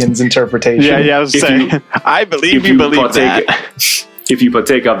Finnegan's interpretation. Yeah, I was saying. I believe you believe that. If you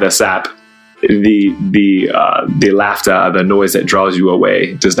partake of the sap, the laughter, the noise that draws you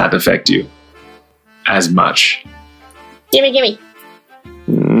away does not affect you as much. Gimme.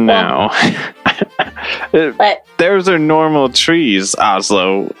 No. But Those are normal trees,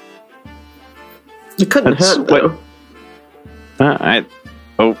 Oslo. It couldn't That's hurt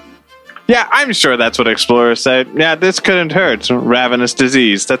though. Yeah, I'm sure that's what explorers said. Yeah, this couldn't hurt. Ravenous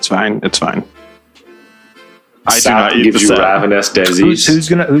disease. That's fine. It's fine. I do not eat the gives you sap. ravenous disease. Who's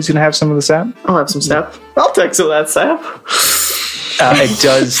gonna have some of the sap? I'll have some sap. I'll take some of that sap. It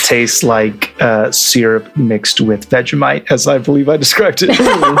does taste like syrup mixed with Vegemite, as I believe I described it.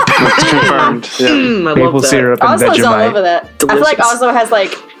 It's confirmed. Yeah. I Maple love that. syrup and Oslo's all over Vegemite. that. I feel like Delicious. Oslo has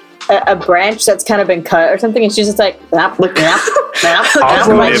like a branch that's kind of been cut or something, and she's just like, nap, nap, nap,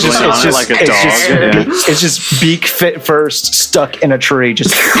 Oslo nap. is Nibbling on it like a dog. it's just beak fit first, stuck in a tree.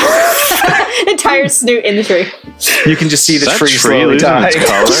 Just Entire snoot in the tree. you can just see the That tree tree slowly losing dying, its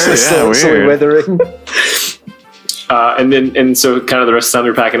color? Just Yeah, slowly weird. withering. And so kind of the rest of the time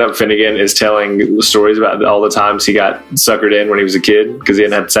you're packing up, Finnegan is telling stories about all the times he got suckered in when he was a kid because he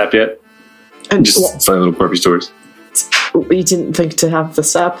hadn't had sap yet. And Just funny little quirky stories. you didn't think to have the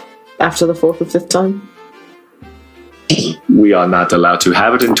sap after the 4th or 5th time? We are not allowed to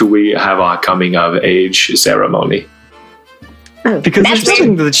have it until we have our coming of age ceremony. Because there's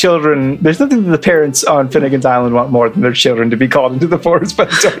nothing that the parents on Finnegan's Island want more than their children to be called into the forest by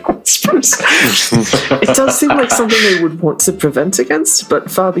the Dark Whispers. It does seem like something they would want to prevent against, but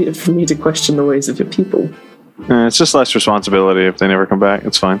far be it from me to question the ways of your people. It's just less responsibility if they never come back.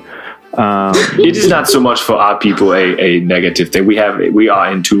 It's fine. It is not so much for our people a negative thing. We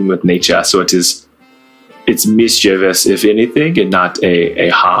are in tune with nature, so it's mischievous, if anything, and not a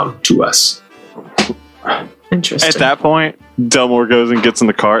harm to us. Interesting. At that point, Delmore goes and gets in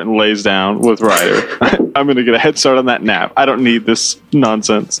the cart and lays down with Ryder. I'm going to get a head start on that nap. I don't need this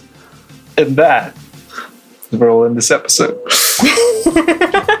nonsense. And that we'll end this episode.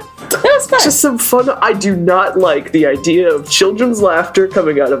 That was fun. Just some fun. I do not like the idea of children's laughter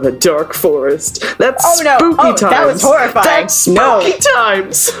coming out of a dark forest. That's spooky times. That was horrifying. That's spooky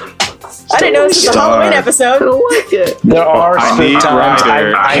times. I didn't know this was a Halloween I episode. don't like it. There are I spook need times.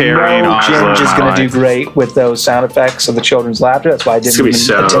 Ryder I carrying know Oslo Ginge is in going to do mind. great with those sound effects of the children's laughter. That's why I It's didn't going to be even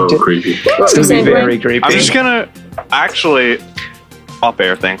so attempt it. creepy. It's going to be very creepy. I'm just going to actually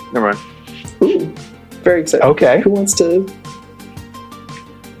off-air thing. Never mind. Ooh, very excited. Okay. Who wants to?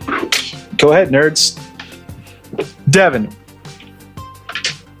 Go ahead, nerds. Devin.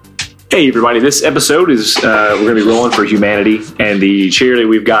 Hey everybody, this episode is we're going to be rolling for humanity and the charity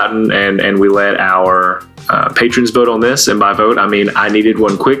we've gotten, and we let our patrons vote on this. And by vote, I mean I needed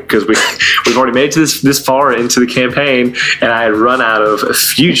one quick because we've already made it to this far into the campaign, and I had run out of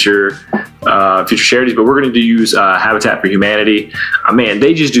future charities. But we're going to use Habitat for Humanity. Man,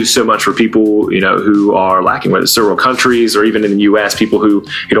 they just do so much for people who are lacking, whether it's third world countries or even in the U.S. people who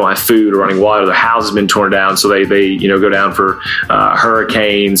don't have food or running water. Their houses have been torn down, so they go down for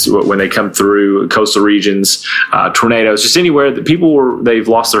hurricanes when they come through coastal regions, tornadoes, just anywhere that they've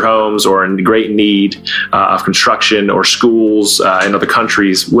lost their homes or in great need of construction or schools in other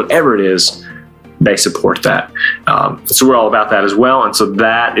countries, whatever it is. They support that. So we're all about that as well. And so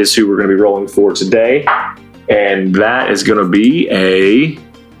that is who we're going to be rolling for today. And that is going to be a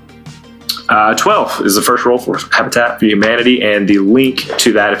 12 is the first roll for Habitat for Humanity. And the link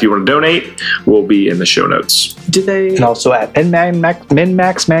to that, if you want to donate, will be in the show notes. Do they? And also at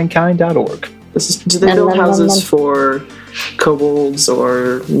minmaxmankind.org. Do they build houses for kobolds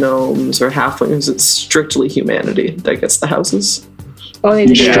or gnomes or halflings? It's strictly humanity that gets the houses. Only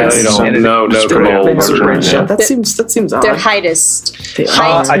the Yeah, girls. they don't. No, They kobolds have a or branch out. yeah. That seems odd. Their heightest. They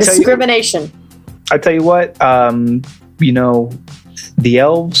Height are. I tell you- discrimination. I tell you what, the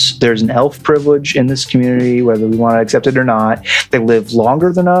elves, there's an elf privilege in this community, whether we want to accept it or not. They live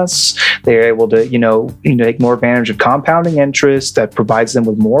longer than us. They're able to, take more advantage of compounding interest that provides them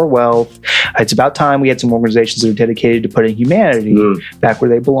with more wealth. It's about time we had some organizations that are dedicated to putting humanity back where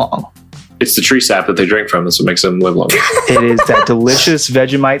they belong. It's the tree sap that they drink from. That's what makes them live longer. It is that delicious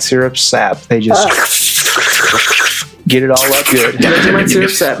Vegemite syrup sap. They just get it all up good. Vegemite syrup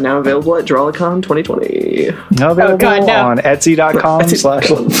sap now available at Drawlicon 2020. Available God, no. on Etsy.com/.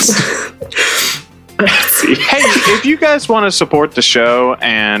 Hey, if you guys want to support the show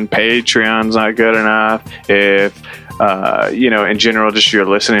and Patreon's not good enough, if in general just you're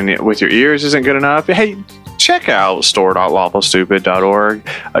listening with your ears isn't good enough, hey, check out store.lawfulstupid.org.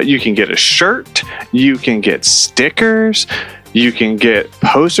 You can get a shirt, you can get stickers, you can get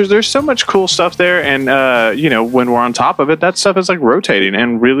posters. There's so much cool stuff there, and when we're on top of it, that stuff is like rotating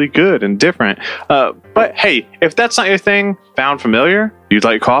and really good and different. But hey, if that's not your thing, found familiar, you'd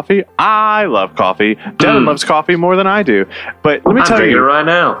like coffee. I love coffee. Devin loves coffee more than I do. But let me I'm tell drinking it you, right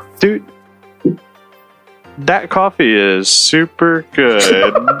now. dude, that coffee is super good.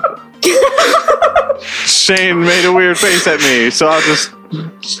 Shane made a weird face at me, so I'll just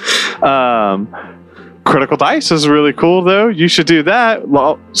Critical Dice is really cool though. You should do that.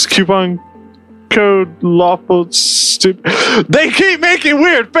 Coupon code lawful stupid. They keep making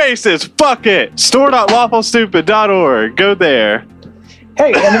weird faces. Fuck it. Store.lawfulstupid.org. Go there.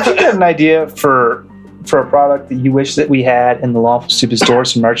 Hey, and if you got an idea for a product that you wish that we had in the Lawful Stupid store,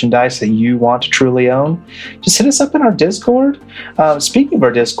 some merchandise that you want to truly own, just hit us up in our Discord. Speaking of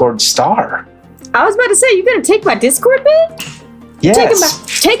our Discord, Star. I was about to say, you gonna take my Discord bid?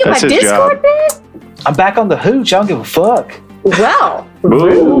 Yes. Taking my That's his Discord job. bid? I'm back on the hooch. I don't give a fuck. Well,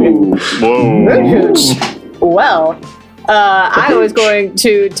 Whoa. rude. Well, I was going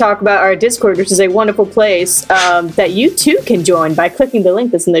to talk about our Discord, which is a wonderful place that you too can join by clicking the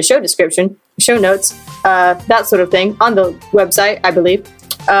link that's in the show description. show notes, that sort of thing on the website, I believe.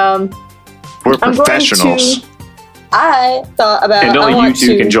 We're professionals. I thought about. And only you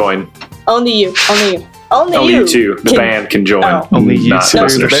two can join. Only you. Only you two. The band can join. Oh. Only you not two.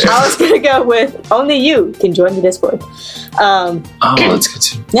 listeners. I was gonna go with only you can join the Discord. Oh, that's good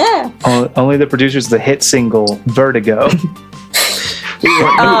too. Yeah. Only the producers of the hit single Vertigo.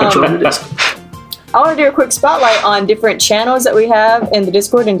 I want to do a quick spotlight on different channels that we have in the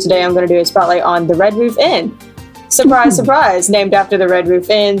Discord, and today I'm going to do a spotlight on the Red Roof Inn. Surprise, surprise! Named after the Red Roof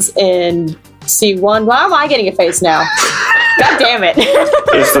Inns in C1. Why am I getting a face now? God damn it!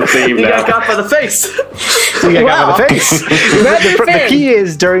 It's the theme You now. got got by the face. You got Wow. got the face. the key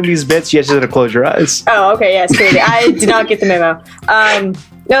is during these bits, you just have to close your eyes. Oh, okay, yes, clearly. I did not get the memo.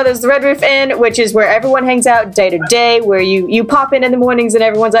 No, there's the Red Roof Inn, which is where everyone hangs out day to day, where you pop in the mornings and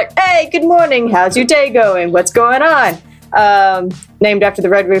everyone's like, hey, good morning, how's your day going? What's going on? Named after the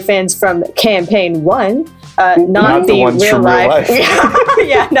Red Roof Inns from Campaign 1. Not the ones real from real life.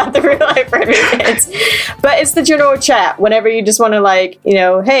 Yeah, not the real life Red Roof Inns. But it's the general chat whenever you just want to, like,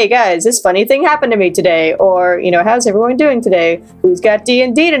 hey guys, this funny thing happened to me today, or, how's everyone doing today? Who's got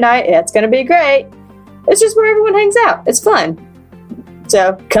D&D tonight? It's going to be great. It's just where everyone hangs out. It's fun.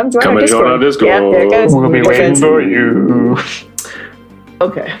 So come join our Discord. Yeah, there it goes. We'll be waiting for you.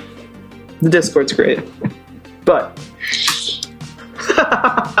 Okay. The Discord's great. But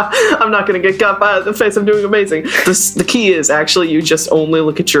I'm not going to get got by the face. I'm doing amazing. The key is actually you just only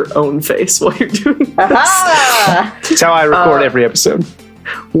look at your own face while you're doing this. Aha! That's how I record every episode.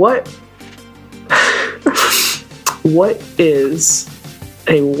 What is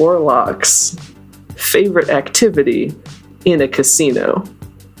a warlock's favorite activity in a casino?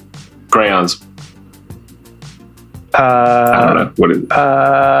 Crayons. I don't know. What is it?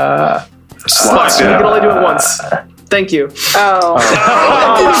 Slots. You can only do it once. Thank you. Oh.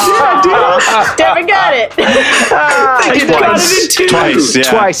 Devin got it.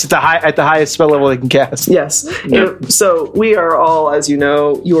 Twice at the highest spell level they can cast. Yes. So we are all, as you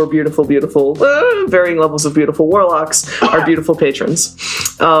know, your beautiful, varying levels of beautiful warlocks, our beautiful patrons.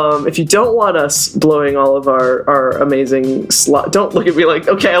 If you don't want us blowing all of our amazing don't look at me like,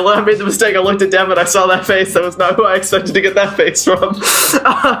 okay, I made the mistake. I looked at Devin. I saw that face. That was not who I expected to get that face from.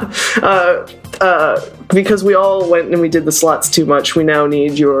 Because we all went and we did the slots too much, we now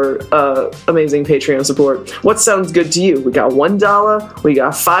need your amazing Patreon support. What sounds good to you? We got $1, we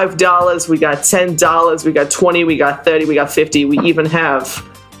got $5, we got $10, we got $20, we got $30, we got $50. We even have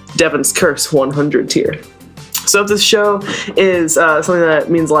Devin's Curse 100 tier. So if this show is something that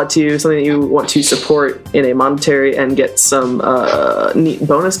means a lot to you, something that you want to support in a monetary and get some neat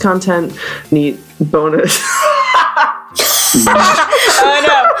bonus content, neat bonus... Oh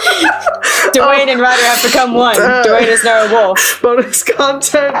no! Dwayne and Ryder have become one. Dwayne is now a wolf. Bonus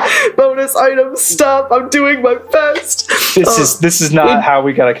content, bonus items, stuff. I'm doing my best. This is not how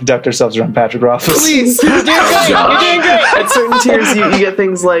we gotta conduct ourselves around Patrick Rothfuss. Please. You're doing great. You're doing great. At certain tiers, you get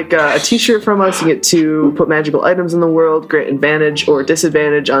things like a t-shirt from us. You get to put magical items in the world, grant advantage or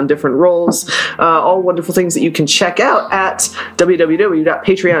disadvantage on different rolls. All wonderful things that you can check out at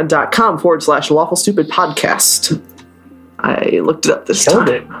www.patreon.com/lawfulstupidpodcast. I looked it up this time. Killed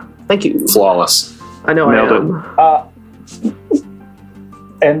it. Thank you. Flawless. I know Nailed I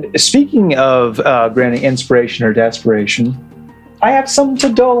am. And speaking of granting inspiration or desperation, I have something to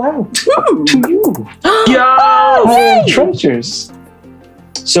dole out to you. Yo! Treasures.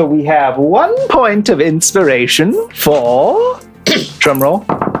 So we have 1 point of inspiration for drumroll.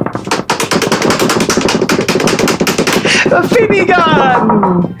 A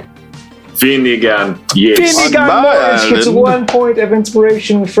Finnegan! Finnegan. Yes. Finnegan Morris gets 1 point of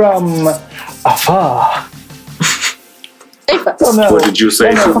inspiration from afar. Oh, no. What did you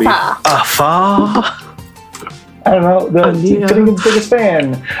say to me? Afar? I don't know. Finnegan's biggest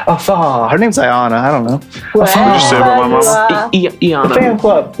fan. Afar. Her name's Ayana. I don't know. Wherever say about my you mama? are. Iana. The fan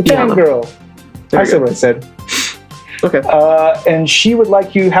club. The fan Iana. girl. I said what I said. Okay. And she would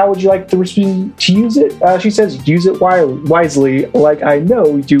like you. How would you like to use it? She says, use it wisely, like I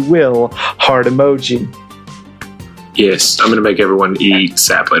know you will. Heart emoji. Yes, I'm going to make everyone eat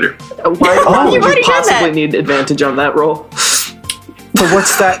sap later. Why You've would already you done possibly that. need advantage on that roll? But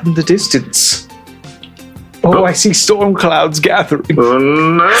what's that in the distance? Oh, I see storm clouds gathering. Oh,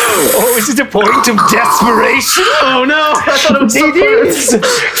 no. Oh, is it a point of desperation? Oh no! I thought it was so It is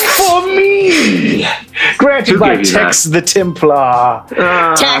for me. Granted Who by gave you Tex the Templar.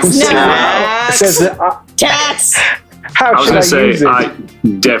 Tax It says no. that, Tax. how I was should going to say, use it? I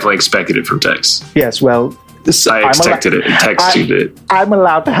definitely expected it from Tex. Yes, well, I expected it. Texted it. I'm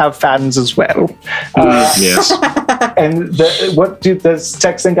allowed to have fans as well. Yes. And what does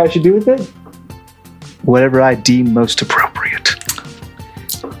Tex think I should do with it? whatever I deem most appropriate.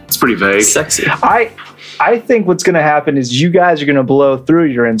 It's pretty vague. Sexy. I think what's going to happen is you guys are going to blow through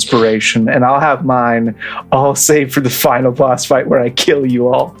your inspiration, and I'll have mine all saved for the final boss fight where I kill you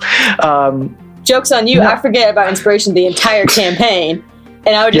all. Joke's on you. I forget about inspiration the entire campaign.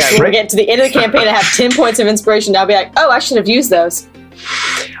 And I would just get to the end of the campaign and have 10 points of inspiration. I'll be like, oh, I should have used those.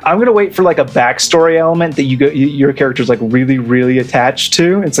 I'm going to wait for like a backstory element that your character's like really, really attached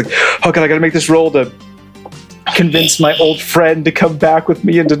to. It's like, oh God, I got to make this roll to convince my old friend to come back with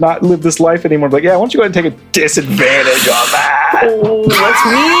me and to not live this life anymore. But yeah, why don't you go ahead and take a disadvantage on that? Oh, that's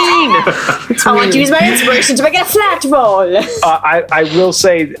mean. I want to use my inspiration to make a flat roll. I will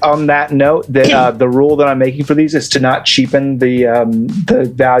say on that note that the rule that I'm making for these is to not cheapen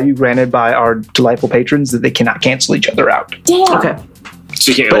the value granted by our delightful patrons, that they cannot cancel each other out. Damn. Okay.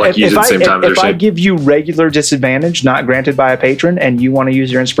 So you can't use it at the same time. If I give you regular disadvantage not granted by a patron and you want to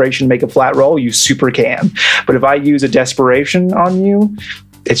use your inspiration to make a flat roll, you super can. But if I use a desperation on you,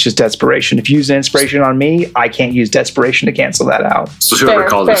 it's just desperation. If you use an inspiration on me, I can't use desperation to cancel that out. So whoever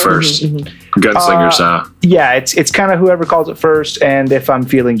calls it first. Gunslinger style. Yeah, it's kind of whoever calls it first, and if I'm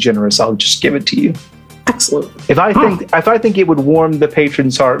feeling generous, I'll just give it to you. Excellent. If I think it would warm the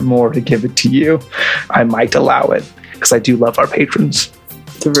patron's heart more to give it to you, I might allow it, because I do love our patrons.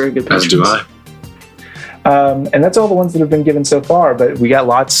 It's a very good As do I. And that's all the ones that have been given so far, but we got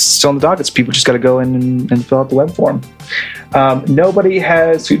lots still on the dockets. People just got to go in and fill out the web form. Nobody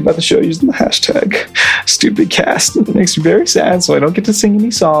has tweeted about the show using the hashtag StupidCast. It makes me very sad, so I don't get to sing any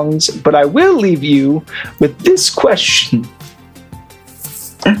songs, but I will leave you with this question.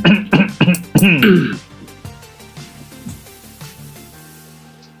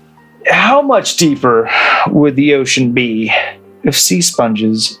 How much deeper would the ocean be if sea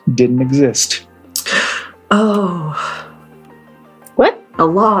sponges didn't exist? Oh. What? A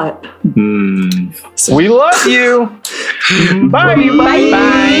lot. We love you. Bye. Bye.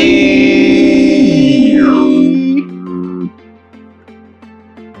 Bye.